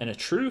 And a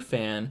true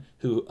fan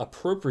who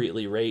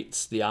appropriately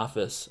rates The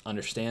Office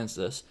understands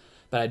this.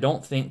 But I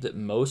don't think that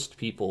most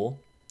people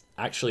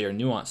actually are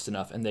nuanced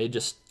enough, and they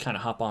just kind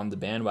of hop on the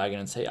bandwagon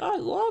and say, I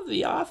love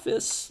The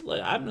Office.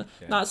 Like, I'm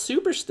not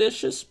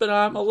superstitious, but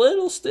I'm a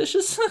little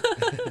stitious.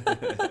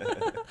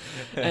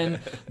 And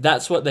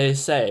that's what they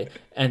say.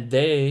 And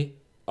they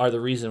are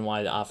the reason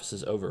why The Office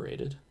is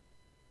overrated.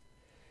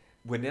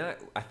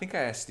 I think I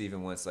asked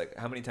Steven once, like,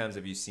 how many times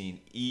have you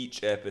seen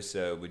each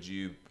episode?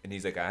 And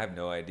he's like, I have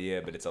no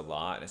idea, but it's a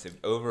lot. And I said,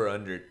 over or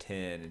under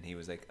 10. And he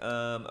was like,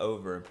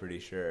 over, I'm pretty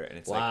sure. And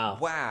it's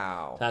like,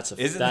 wow. That's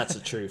a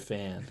true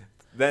fan.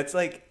 That's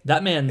like...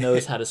 That man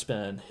knows how to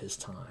spend his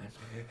time.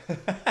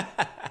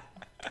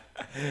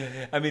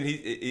 I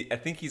mean, I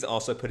think he's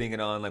also putting it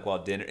on like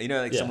while dinner.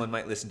 Someone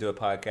might listen to a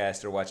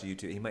podcast or watch a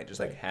YouTube. He might just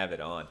like have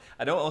it on.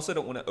 I don't want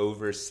to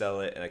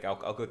oversell it. Like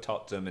I'll go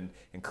talk to him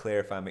and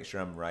clarify, make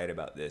sure I'm right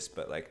about this.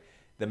 But like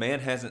the man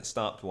hasn't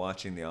stopped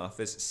watching The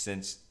Office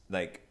since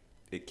like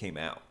it came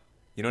out.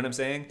 You know what I'm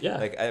saying? Yeah.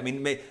 Like I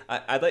mean,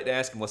 I'd like to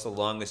ask him what's the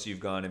longest you've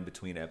gone in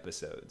between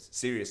episodes.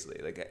 Seriously,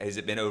 like has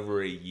it been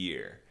over a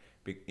year?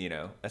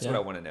 That's what I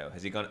want to know.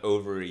 Has he gone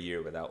over a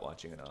year without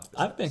watching an Office?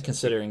 I've been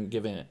considering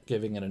giving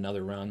it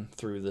another run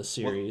through the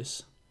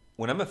series.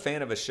 When I'm a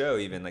fan of a show,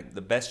 even like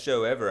the best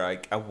show ever,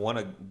 I want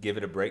to give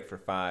it a break for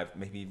 5,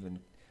 maybe even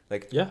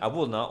I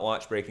will not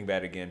watch Breaking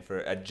Bad again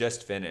I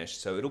just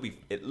finished, so it'll be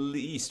at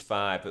least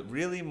 5, but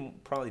really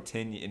probably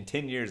 10. In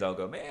 10 years, I'll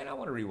go, man, I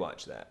want to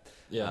rewatch that.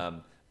 Yeah.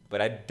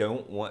 But I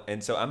don't want,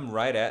 and so I'm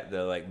right at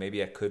the like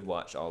maybe I could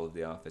watch all of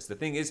The Office. The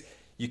thing is,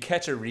 you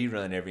catch a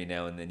rerun every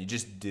now and then. You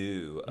just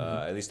do.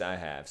 At least I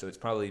have. So it's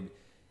probably,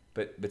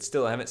 but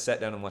still, I haven't sat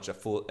down and watched a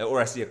full,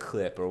 or I see a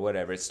clip or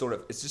whatever. It's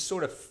just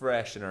sort of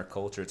fresh in our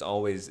culture. It's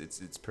always,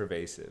 it's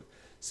pervasive.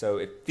 So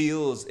it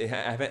feels, I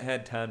haven't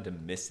had time to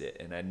miss it,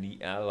 and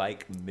I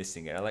like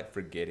missing it. I like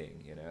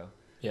forgetting.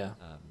 Yeah.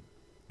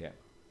 Yeah.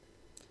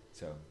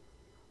 So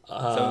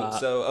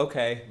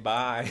okay,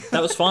 bye.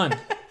 That was fun.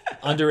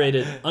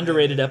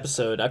 Underrated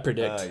episode, I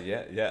predict.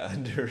 Yeah,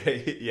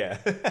 underrated. Yeah.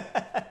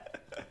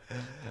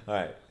 All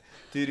right.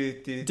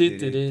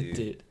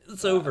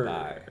 It's over.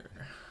 Bye.